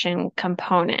nutrition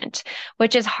component,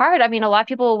 which is hard. I mean, a lot of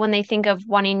people, when they think of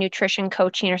wanting nutrition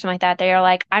coaching or something like that, they are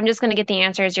like, I'm just going to get the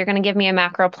answers. You're going to give me a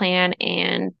macro plan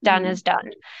and done Hmm. is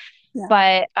done. Yeah.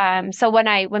 But so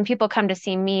when people come to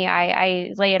see me,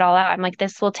 I lay it all out. I'm like,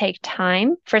 this will take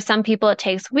time. For some people, it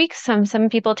takes weeks. Some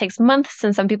people it takes months,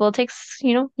 and some people it takes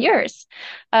years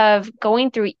of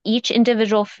going through each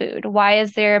individual food. Why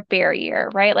is there a barrier,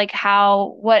 right? Like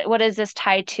what is this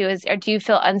tied to? Or do you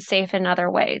feel unsafe in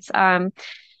other ways?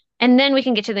 And then we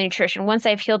can get to the nutrition. Once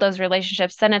I've healed those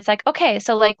relationships, then it's like, okay,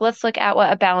 so like let's look at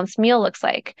what a balanced meal looks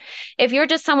like. If you're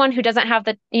just someone who doesn't have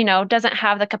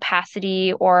the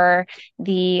capacity or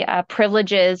the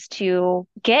privileges to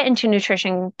get into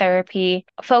nutrition therapy,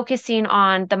 focusing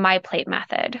on the My Plate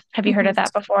method. Have you heard Hmm. of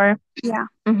that before? Yeah.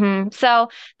 So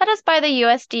that is by the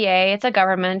USDA. It's a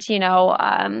government,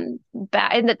 and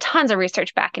the tons of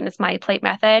research backing this My Plate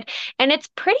method, and it's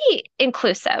pretty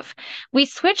inclusive. We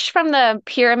switched from the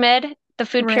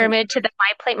food Right. pyramid, to the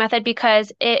My Plate method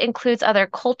because it includes other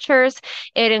cultures.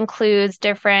 It includes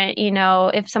different,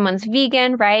 if someone's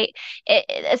vegan, right?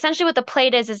 Essentially what the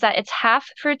plate is that it's half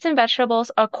fruits and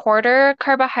vegetables, a quarter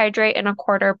carbohydrate, and a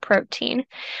quarter protein.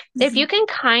 If Mhm. you can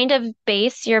kind of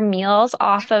base your meals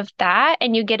off of that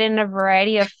and you get in a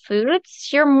variety of foods,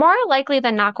 you're more likely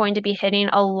than not going to be hitting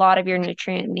a lot of your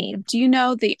nutrient needs. Do you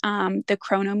know the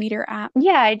Chronometer app?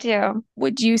 Yeah, I do.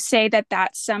 Would you say that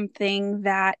that's something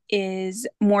that is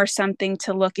more something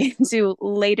to look into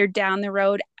later down the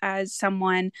road as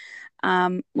someone,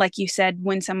 like you said,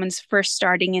 when someone's first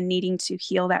starting and needing to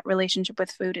heal that relationship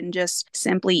with food and just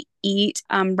simply eat,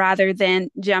 rather than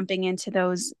jumping into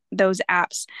those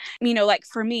apps? Like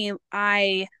for me,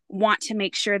 I want to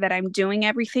make sure that I'm doing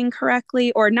everything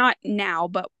correctly, or not now,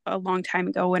 but a long time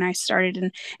ago when I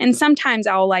started. And sometimes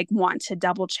I'll like want to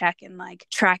double check and like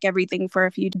track everything for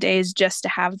a few days just to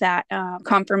have that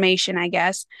confirmation, I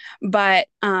guess. But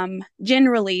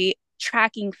generally,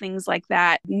 tracking things like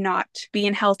that not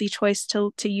being a healthy choice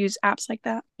to use apps like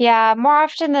that. Yeah, more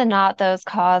often than not, those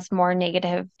cause more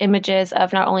negative images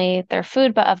of not only their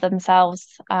food, but of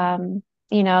themselves,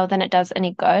 than it does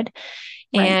any good.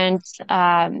 Right. And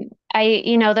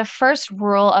the first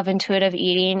rule of intuitive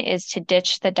eating is to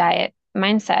ditch the diet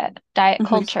mindset, diet Mhm.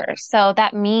 culture. So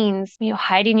that means,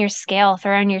 hiding your scale,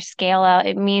 throwing your scale out.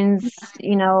 It means,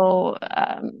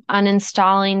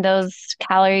 uninstalling those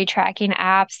calorie tracking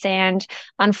apps and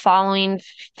unfollowing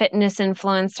fitness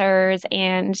influencers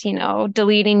and,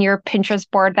 deleting your Pinterest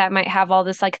board that might have all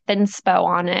this like thinspo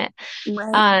on it.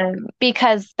 Right.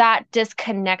 Because that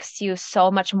disconnects you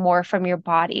so much more from your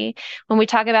body. When we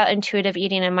talk about intuitive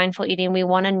eating and mindful eating, we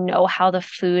want to know how the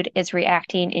food is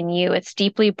reacting in you. It's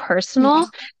deeply personal.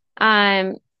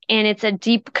 Um, and it's a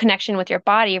deep connection with your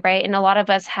body, right? And a lot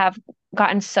of us have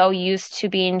gotten so used to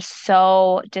being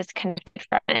so disconnected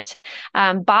from it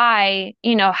by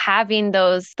having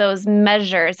those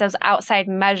measures, those outside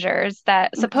measures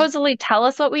that supposedly tell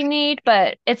us what we need,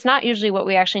 but it's not usually what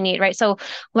we actually need, right? So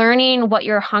learning what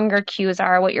your hunger cues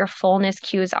are, what your fullness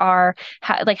cues are,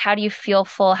 how do you feel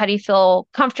full, how do you feel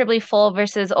comfortably full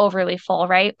versus overly full,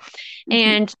 right?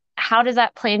 And how does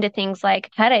that play into things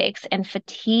like headaches and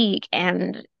fatigue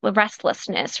and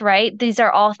restlessness, right? These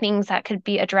are all things that could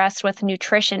be addressed with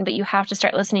nutrition, but you have to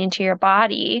start listening to your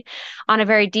body on a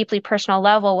very deeply personal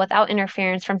level without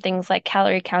interference from things like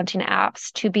calorie counting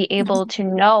apps to be able to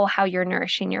know how you're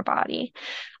nourishing your body.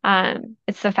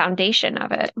 It's the foundation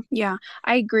of it. Yeah,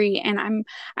 I agree. And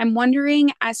I'm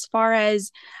wondering as far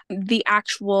as the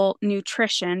actual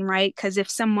nutrition, right? Because if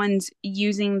someone's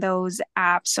using those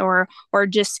apps or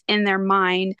just in their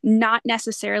mind, not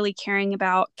necessarily caring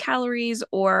about calories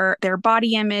or their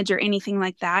body image or anything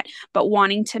like that, but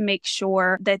wanting to make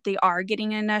sure that they are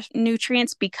getting enough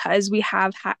nutrients because we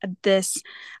have had this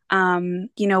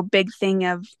big thing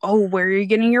of, oh, where are you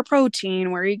getting your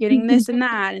protein? Where are you getting this and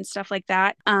that and stuff like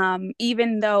that?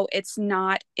 Even though it's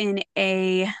not in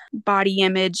a body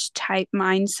image type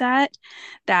mindset,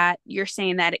 that you're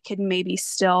saying that it could maybe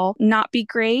still not be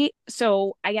great.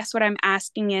 So I guess what I'm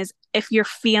asking is, if you're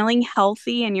feeling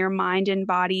healthy and your mind and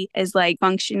body is like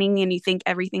functioning and you think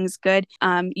everything's good,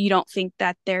 you don't think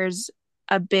that there's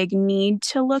a big need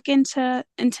to look into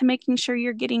making sure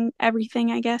you're getting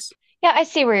everything, I guess. Yeah, I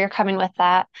see where you're coming with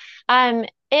that. I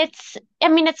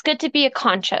mean, it's good to be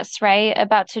conscious, right?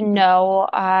 About to know,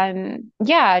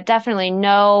 yeah, definitely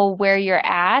know where you're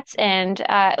at and,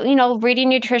 reading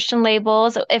nutrition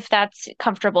labels if that's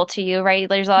comfortable to you, right?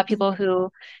 There's a lot of people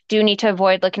who do need to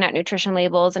avoid looking at nutrition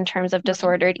labels in terms of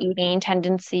disordered eating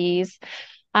tendencies.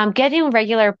 Getting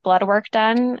regular blood work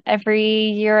done every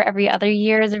year, every other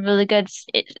year is a really good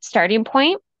starting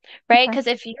point, right? Okay. Because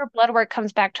if your blood work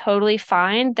comes back totally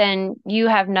fine, then you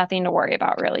have nothing to worry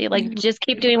about, really. Like, just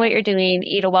keep doing what you're doing,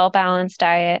 eat a well-balanced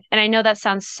diet. And I know that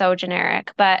sounds so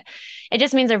generic, but it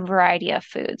just means a variety of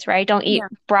foods, right? Don't eat Yeah.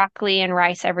 broccoli and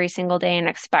rice every single day and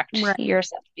expect Right.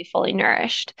 yourself to be fully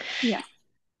nourished. Yeah.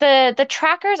 The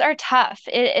trackers are tough.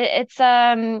 If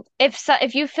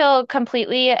you feel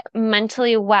completely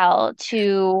mentally well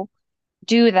to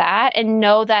do that and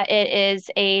know that it is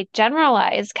a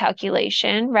generalized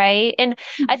calculation, right? And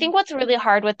I think what's really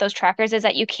hard with those trackers is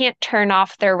that you can't turn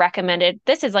off their recommended.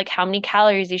 This is like how many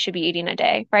calories you should be eating a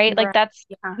day, right? Like Right. that's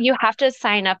Yeah. you have to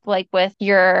sign up like with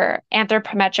your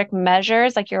anthropometric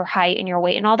measures, like your height and your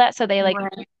weight and all that. So they like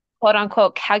Right. quote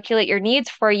unquote calculate your needs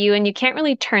for you and you can't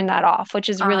really turn that off, which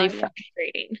is really Yeah.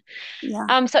 frustrating.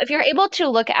 Yeah. So if you're able to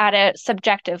look at it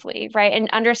subjectively, right, and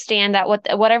understand that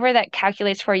whatever that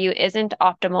calculates for you isn't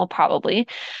optimal, probably,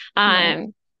 Right.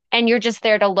 and you're just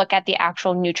there to look at the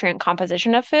actual nutrient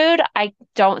composition of food, I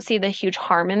don't see the huge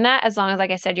harm in that as long as,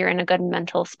 like I said, you're in a good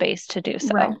mental space to do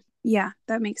Right. so. Yeah,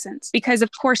 that makes sense. Because,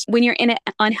 of course, when you're in an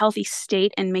unhealthy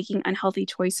state and making unhealthy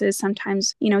choices,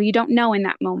 sometimes, you don't know in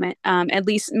that moment, at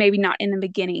least maybe not in the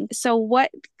beginning. So,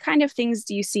 what kind of things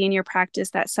do you see in your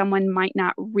practice that someone might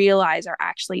not realize are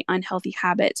actually unhealthy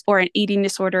habits or an eating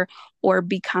disorder or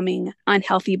becoming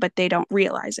unhealthy, but they don't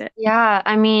realize it? Yeah,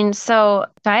 I mean, so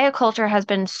diet culture has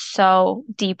been so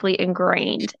deeply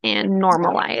ingrained and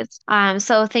normalized.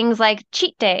 So things like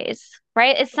cheat days,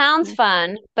 right? It sounds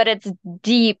fun, but it's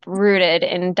deep rooted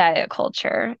in diet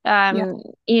culture. Yeah.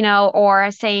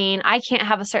 Or saying I can't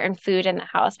have a certain food in the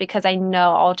house because I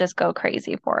know I'll just go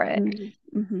crazy for it.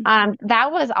 Mm-hmm.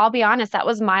 I'll be honest, that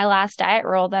was my last diet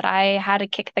rule that I had to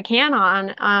kick the can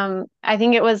on. I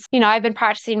think it was, I've been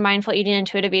practicing mindful eating,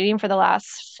 intuitive eating for the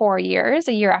last 4 years,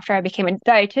 a year after I became a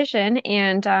dietitian.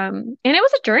 And it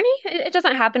was a journey. It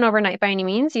doesn't happen overnight by any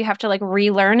means. You have to like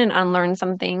relearn and unlearn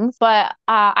some things. But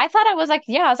I thought I was like,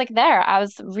 yeah, I was like there. I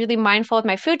was really mindful of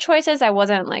my food choices. I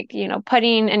wasn't like,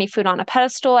 putting any food on a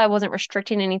pedestal. I wasn't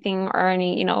restricting anything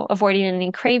or avoiding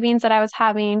any cravings that I was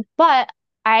having. But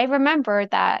I remember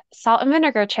that salt and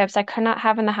vinegar chips I could not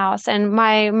have in the house. And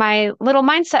my little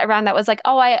mindset around that was like,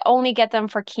 oh, I only get them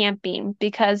for camping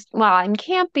because while I'm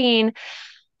camping,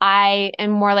 I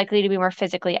am more likely to be more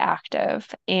physically active.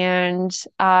 And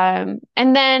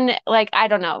then like, I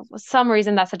don't know, some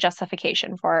reason that's a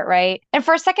justification for it, right? And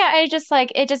for a second, I just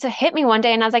like, it just hit me one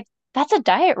day and I was like, that's a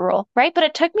diet rule, right? But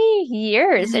it took me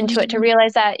years into it to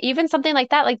realize that even something like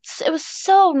that, like it was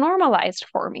so normalized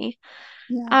for me.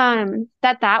 Yeah.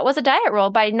 That was a diet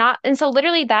rule by not, and so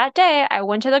literally that day I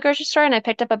went to the grocery store and I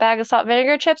picked up a bag of salt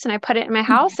vinegar chips and I put it in my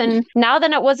house. And now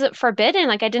then it wasn't forbidden.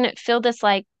 Like I didn't feel this,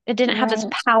 like it didn't have this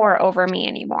Right. power over me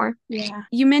anymore. Yeah.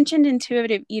 You mentioned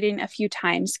intuitive eating a few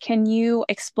times. Can you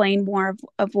explain more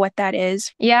of what that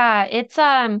is? Yeah, it's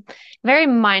very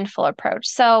mindful approach.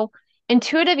 So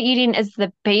intuitive eating is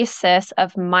the basis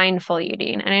of mindful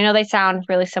eating. And I know they sound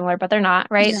really similar, but they're not,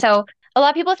 right? Yeah. So a lot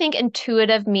of people think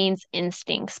intuitive means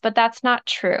instincts, but that's not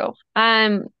true.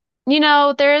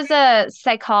 There's a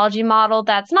psychology model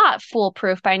that's not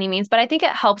foolproof by any means, but I think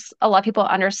it helps a lot of people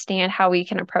understand how we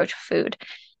can approach food.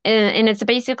 And it's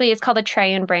called the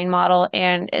triune brain model.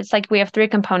 And it's like we have three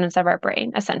components of our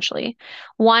brain, essentially.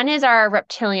 One is our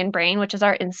reptilian brain, which is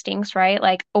our instincts, right?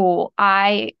 Like, oh,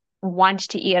 I want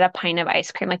to eat a pint of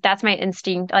ice cream. Like that's my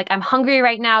instinct. Like I'm hungry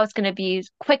right now. It's going to be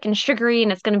quick and sugary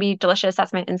and it's going to be delicious.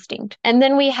 That's my instinct. And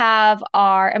then we have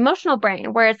our emotional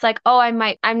brain where it's like, oh,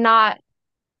 I'm not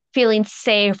feeling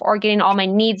safe or getting all my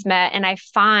needs met. And I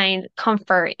find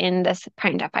comfort in this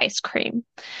pint of ice cream.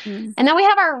 Mm. And then we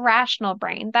have our rational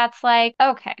brain. That's like,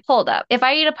 okay, hold up. If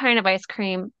I eat a pint of ice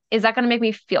cream, is that going to make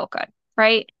me feel good?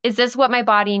 Right? Is this what my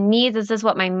body needs? Is this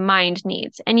what my mind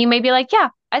needs? And you may be like, yeah,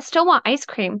 I still want ice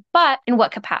cream, but in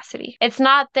what capacity? It's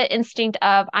not the instinct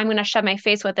of I'm going to shove my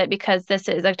face with it because this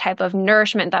is a type of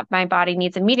nourishment that my body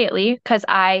needs immediately, because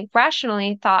I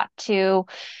rationally thought to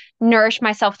nourish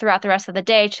myself throughout the rest of the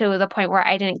day to the point where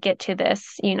I didn't get to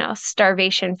this,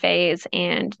 starvation phase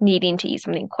and needing to eat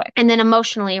something quick. And then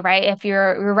emotionally, right? If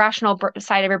your rational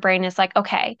side of your brain is like,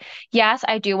 okay, yes,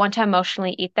 I do want to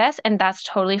emotionally eat this, and that's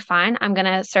totally fine. I'm going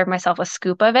to serve myself a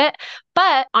scoop of it.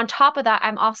 But on top of that,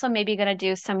 I'm also maybe going to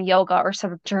do some yoga or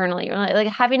some journaling, or like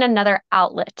having another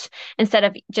outlet instead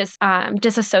of just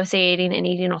disassociating and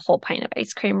eating a whole pint of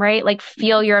ice cream, right? Like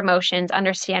feel your emotions,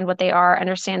 understand what they are,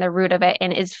 understand the root of it,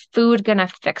 and is food going to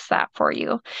fix that for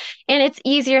you? And it's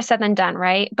easier said than done,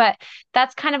 right? But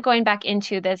that's kind of going back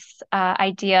into this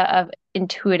idea of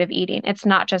intuitive eating. It's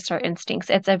not just our instincts.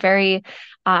 It's a very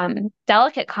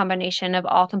delicate combination of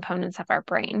all components of our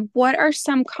brain. What are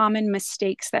some common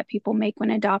mistakes that people make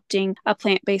when adopting a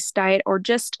plant-based diet or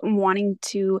just wanting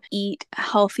to eat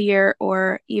healthier,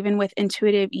 or even with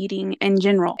intuitive eating in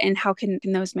general? And how can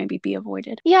those maybe be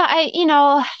avoided? Yeah,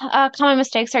 common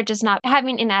mistakes are just not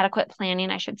having inadequate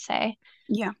planning, I should say.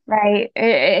 Yeah. Right.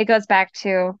 It goes back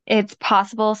to it's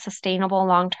possible, sustainable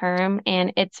long term,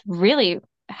 and it's really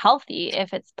healthy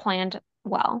if it's planned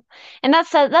well. And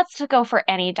that's to go for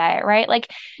any diet, right?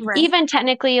 Like Right. even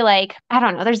technically, like I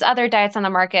don't know, there's other diets on the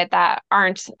market that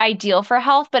aren't ideal for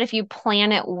health, but if you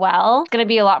plan it well, it's going to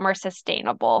be a lot more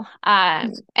sustainable.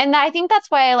 And I think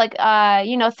that's why, like,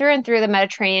 through and through the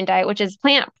Mediterranean diet, which is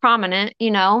plant prominent,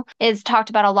 is talked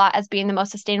about a lot as being the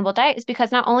most sustainable diet, is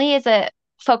because not only is it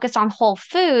focused on whole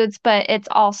foods, but it's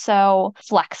also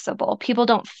flexible. People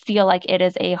don't feel like it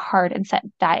is a hard and set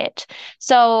diet.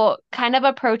 So kind of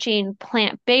approaching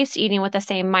plant-based eating with the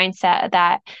same mindset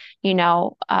that, in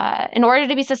order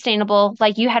to be sustainable,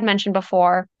 like you had mentioned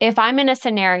before, if I'm in a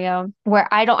scenario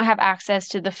where I don't have access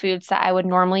to the foods that I would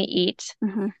normally eat,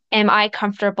 am I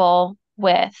comfortable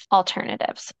with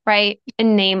alternatives, right?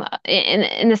 In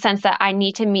the sense that I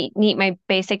need to meet my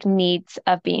basic needs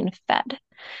of being fed.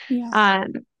 Yeah.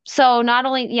 So not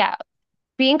only,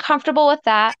 being comfortable with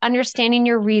that, understanding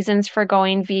your reasons for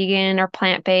going vegan or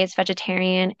plant-based,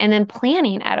 vegetarian, and then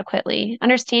planning adequately,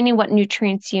 understanding what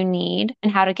nutrients you need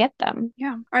and how to get them.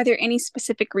 Yeah. Are there any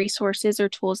specific resources or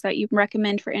tools that you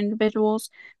recommend for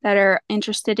individuals that are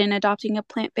interested in adopting a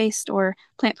plant-based or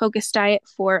plant-focused diet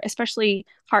for especially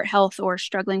heart health or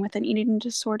struggling with an eating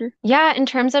disorder? Yeah, in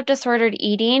terms of disordered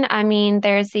eating, I mean,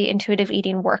 there's the intuitive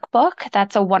eating workbook.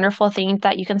 That's a wonderful thing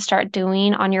that you can start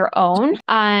doing on your own.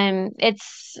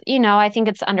 I think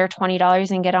it's under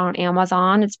 $20 and get it on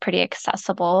Amazon. It's pretty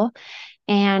accessible.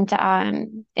 And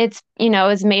it's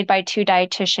made by two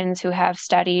dietitians who have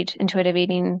studied intuitive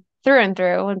eating through and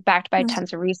through and backed by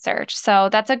tons of research. So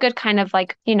that's a good kind of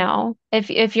like,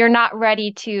 If you're not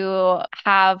ready to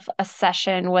have a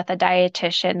session with a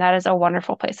dietitian, that is a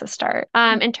wonderful place to start.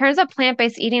 In terms of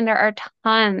plant-based eating, there are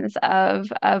tons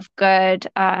of good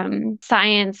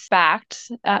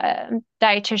science-backed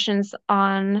dietitians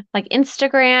on like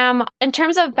Instagram. In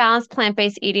terms of balanced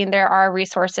plant-based eating, there are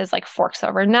resources like Forks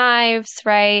Over Knives,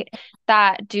 right?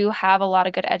 That do have a lot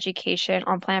of good education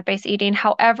on plant-based eating.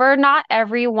 However, not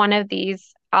every one of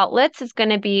these outlets is going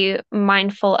to be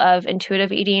mindful of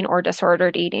intuitive eating or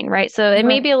disordered eating, right? So it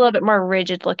may Right. be a little bit more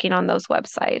rigid looking on those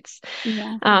websites.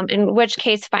 Yeah. In which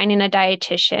case, finding a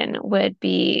dietitian would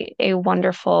be a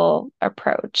wonderful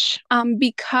approach.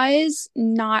 Because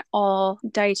not all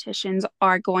dietitians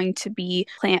are going to be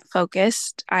plant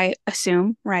focused, I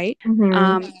assume, right?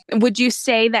 Would you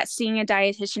say that seeing a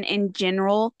dietitian in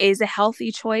general is a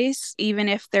healthy choice, even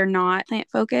if they're not plant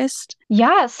focused?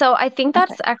 Yeah, so I think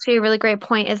that's Okay. actually a really great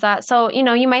point is that, so,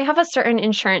 you might have a certain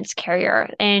insurance carrier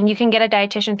and you can get a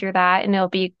dietitian through that and it'll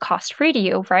be cost free to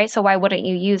you, right? So why wouldn't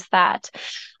you use that?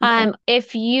 Okay.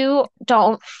 If you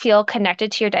don't feel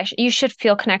connected to your dietitian, you should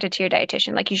feel connected to your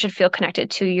dietitian. Like you should feel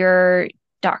connected to your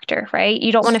doctor, right?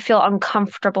 You don't want to feel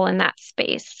uncomfortable in that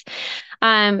space.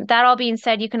 That all being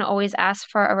said, you can always ask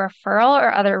for a referral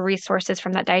or other resources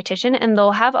from that dietitian, and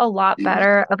they'll have a lot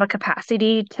better of a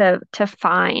capacity to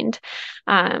find,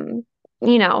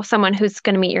 someone who's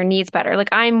going to meet your needs better. Like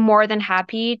I'm more than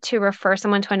happy to refer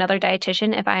someone to another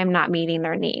dietitian if I am not meeting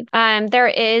their needs. There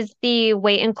is the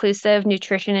weight inclusive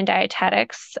nutrition and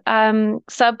dietetics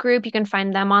subgroup. You can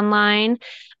find them online.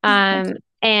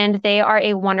 And they are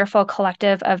a wonderful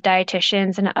collective of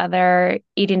dietitians and other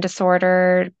eating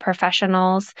disorder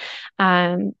professionals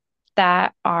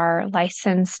that are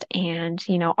licensed and,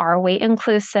 are weight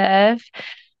inclusive.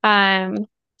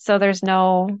 So there's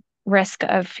no risk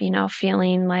of,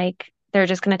 feeling like they're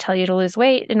just going to tell you to lose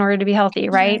weight in order to be healthy,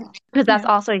 right? Because that's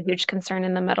Yeah. also a huge concern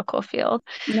in the medical field.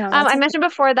 No, I that's okay. mentioned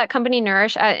before that company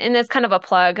Nourish, and it's kind of a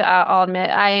plug, I'll admit.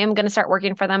 I am going to start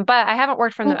working for them, but I haven't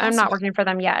worked for them. Oh, I'm not awesome. working for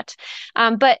them yet.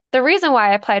 But the reason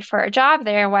why I applied for a job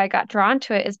there and why I got drawn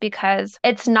to it is because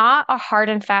it's not a hard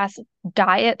and fast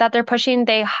diet that they're pushing.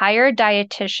 They hire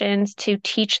dietitians to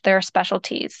teach their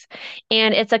specialties,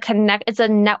 and it's a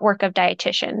network of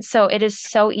dietitians. So it is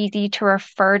so easy to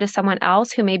refer to someone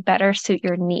else who may better suit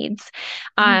your needs.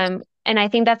 And I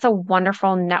think that's a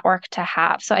wonderful network to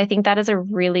have. So I think that is a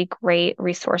really great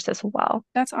resource as well.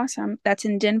 That's awesome. That's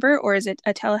in Denver, or is it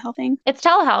a telehealth thing? It's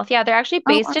telehealth. Yeah, they're actually Oh,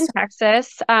 based in awesome.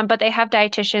 Texas, but they have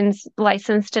dietitians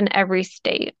licensed in every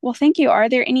state. Well, thank you. Are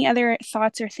there any other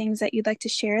thoughts or things that you'd like to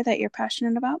share that you're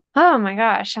passionate about? Oh my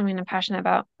gosh. I mean, I'm passionate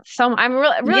about I'm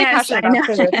really Yes, passionate I about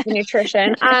know. food and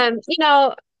nutrition.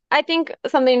 I think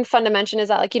something fun to mention is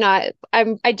that, like,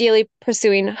 I'm ideally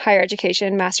pursuing higher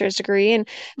education, master's degree, and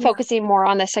Yeah. focusing more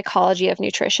on the psychology of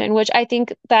nutrition, which I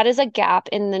think that is a gap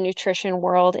in the nutrition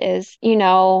world is, you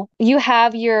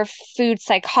have your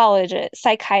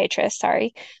psychiatrists,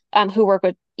 sorry, who work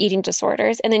with eating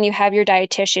disorders, and then you have your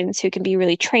dietitians who can be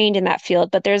really trained in that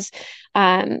field. But there's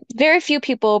very few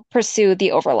people pursue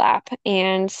the overlap.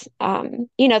 And,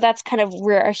 that's kind of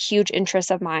where a huge interest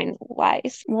of mine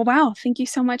lies. Well, wow. Thank you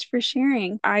so much for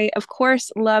sharing. I, of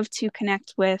course, love to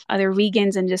connect with other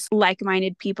vegans and just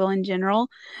like-minded people in general,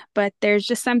 but there's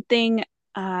just something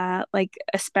like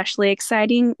especially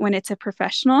exciting when it's a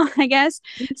professional, I guess,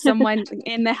 someone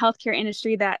in the healthcare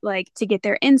industry that like to get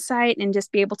their insight and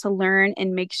just be able to learn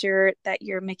and make sure that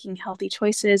you're making healthy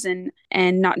choices and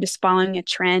not just following a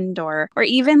trend or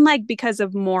even like because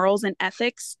of morals and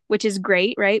ethics, which is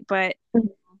great, right? But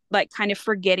like kind of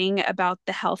forgetting about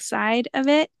the health side of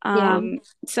it. Yeah.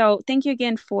 So thank you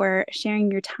again for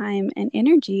sharing your time and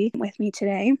energy with me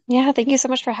today. Yeah. Thank you so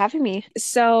much for having me.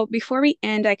 So before we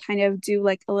end, I kind of do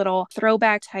like a little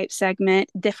throwback type segment,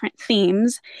 different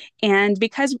themes. And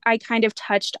because I kind of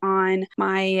touched on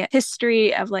my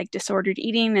history of like disordered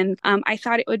eating, and I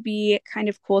thought it would be kind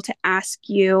of cool to ask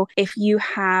you if you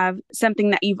have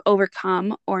something that you've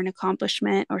overcome or an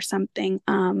accomplishment or something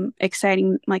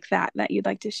exciting like that you'd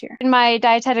like to share. In my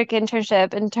dietetic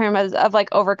internship in terms of like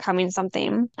overcoming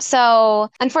something.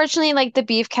 So unfortunately, like the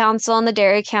Beef Council and the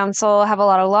Dairy Council have a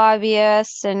lot of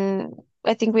lobbyists, and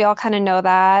I think we all kind of know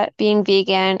that being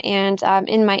vegan. And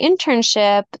in my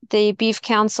internship, the Beef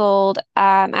Council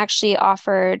actually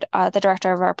offered the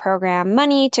director of our program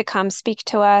money to come speak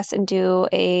to us and do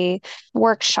a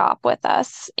workshop with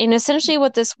us. And essentially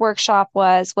what this workshop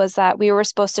was that we were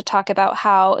supposed to talk about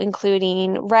how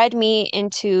including red meat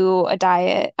into a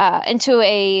diet, into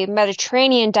a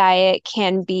Mediterranean diet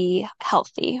can be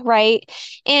healthy, right?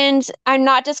 And I'm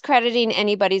not discrediting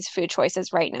anybody's food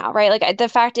choices right now, right? Like the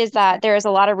fact is that there is a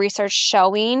lot of research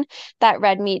showing that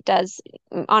red meat does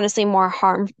honestly more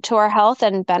harm to our health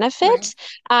than benefit.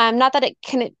 Not that it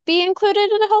can be included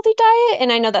in a healthy diet.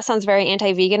 And I know that sounds very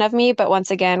anti-vegan of me, but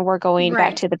once again, we're going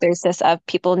back to the basis of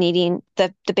people needing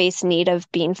the base need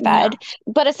of being fed.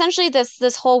 But essentially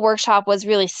this whole workshop was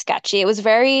really sketchy. It was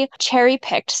very cherry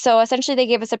picked. So essentially they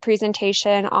gave us a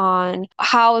presentation on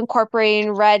how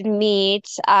incorporating red meat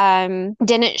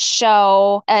didn't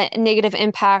show a negative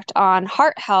impact on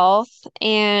heart health.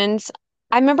 And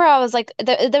I remember I was like,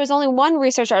 there was only one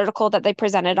research article that they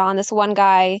presented on, this one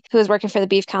guy who was working for the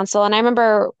Beef Council. And I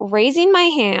remember raising my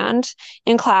hand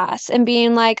in class and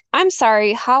being like, I'm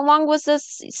sorry, how long was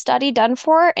this study done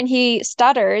for? And he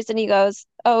stutters and he goes,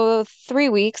 oh, 3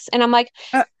 weeks. And I'm like,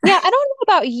 yeah, I don't know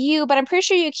about you, but I'm pretty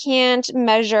sure you can't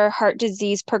measure heart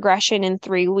disease progression in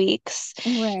 3 weeks.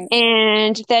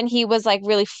 And then he was like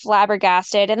really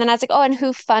flabbergasted. And then I was like, oh, and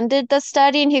who funded the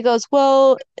study? And he goes,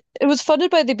 well, it was funded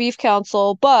by the Beef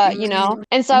Council, but, you know,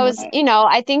 and so I was, you know,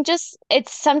 I think just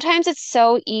sometimes it's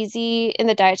so easy in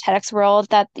the dietetics world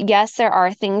that yes, there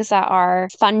are things that are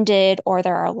funded or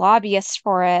there are lobbyists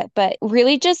for it, but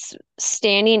really just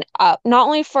standing up, not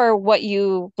only for what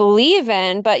you believe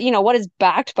in, but, you know, what is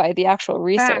backed by the actual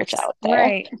research out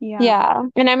there. Yeah.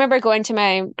 And I remember going to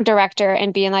my director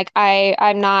and being like,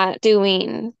 I'm not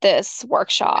doing this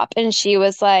workshop. And she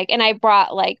was like, and I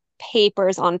brought like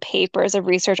papers on papers of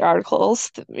research articles,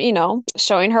 you know,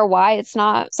 showing her why it's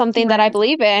not something that I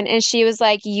believe in. And she was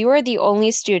like, you are the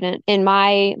only student in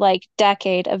my like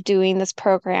decade of doing this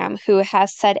program who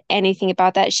has said anything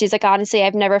about that. She's like, honestly,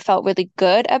 I've never felt really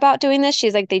good about doing this.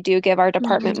 She's like, they do give our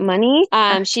department money.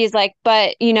 She's like,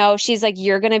 but you know, she's like,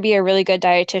 you're going to be a really good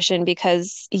dietitian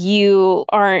because you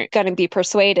aren't going to be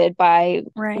persuaded by,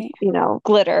 you know,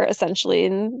 glitter essentially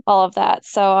and all of that.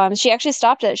 So she actually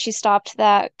stopped it. She stopped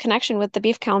that connection with the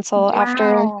Beef Council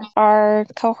after our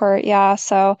cohort. Yeah.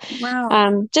 So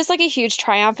just like a huge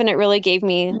triumph. And it really gave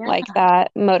me like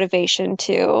that motivation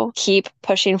to keep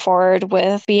pushing forward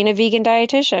with being a vegan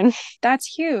dietitian. That's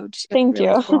huge. Thank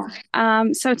you. Cool.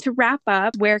 So to wrap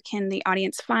up, where can the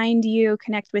audience find you,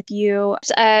 connect with you?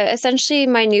 Essentially,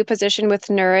 my new position with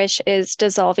Nourish is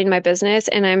dissolving my business.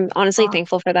 And I'm honestly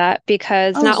thankful for that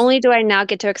because not only do I now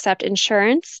get to accept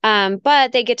insurance,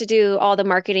 but they get to do all the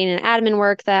marketing and admin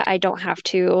work that I don't have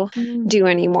to do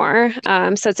anymore.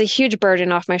 So it's a huge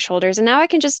burden off my shoulders. And now I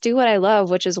can just do what I love,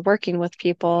 which is working with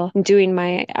people and doing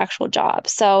my actual job.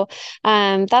 So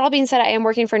that all being said, I am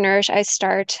working for Nourish. I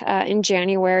start in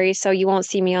January, so you won't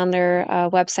see me on their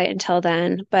website until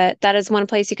then. But that is one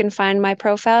place you can find my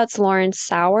profile. It's Lauren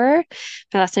Sauer.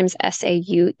 My last name is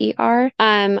Sauer.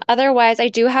 Otherwise, I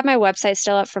do have my website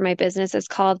still up for my business. It's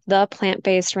called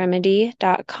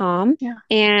theplantbasedremedy.com.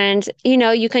 And, you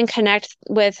know, you can connect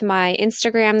with my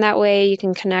Instagram that way. You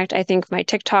can connect. I think my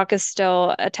TikTok is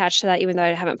still attached to that, even though I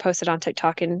haven't posted on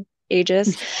TikTok in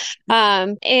ages.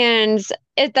 And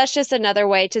that's just another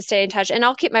way to stay in touch. And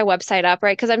I'll keep my website up,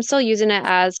 right? Because I'm still using it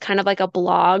as kind of like a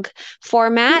blog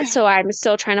format. So I'm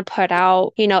still trying to put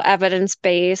out, you know,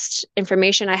 evidence-based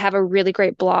information. I have a really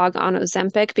great blog on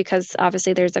Ozempic because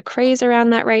obviously there's a craze around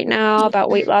that right now about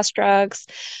weight loss drugs.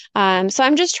 So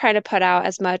I'm just trying to put out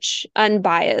as much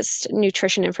unbiased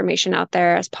nutrition information out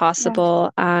there as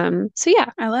possible. So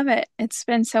yeah. I love it. It's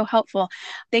been so helpful.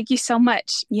 Thank you so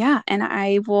much. Yeah. And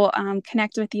I will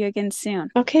connect with you again soon.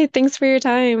 Okay. Thanks for your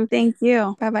time. Thank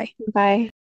you. Bye-bye. Bye.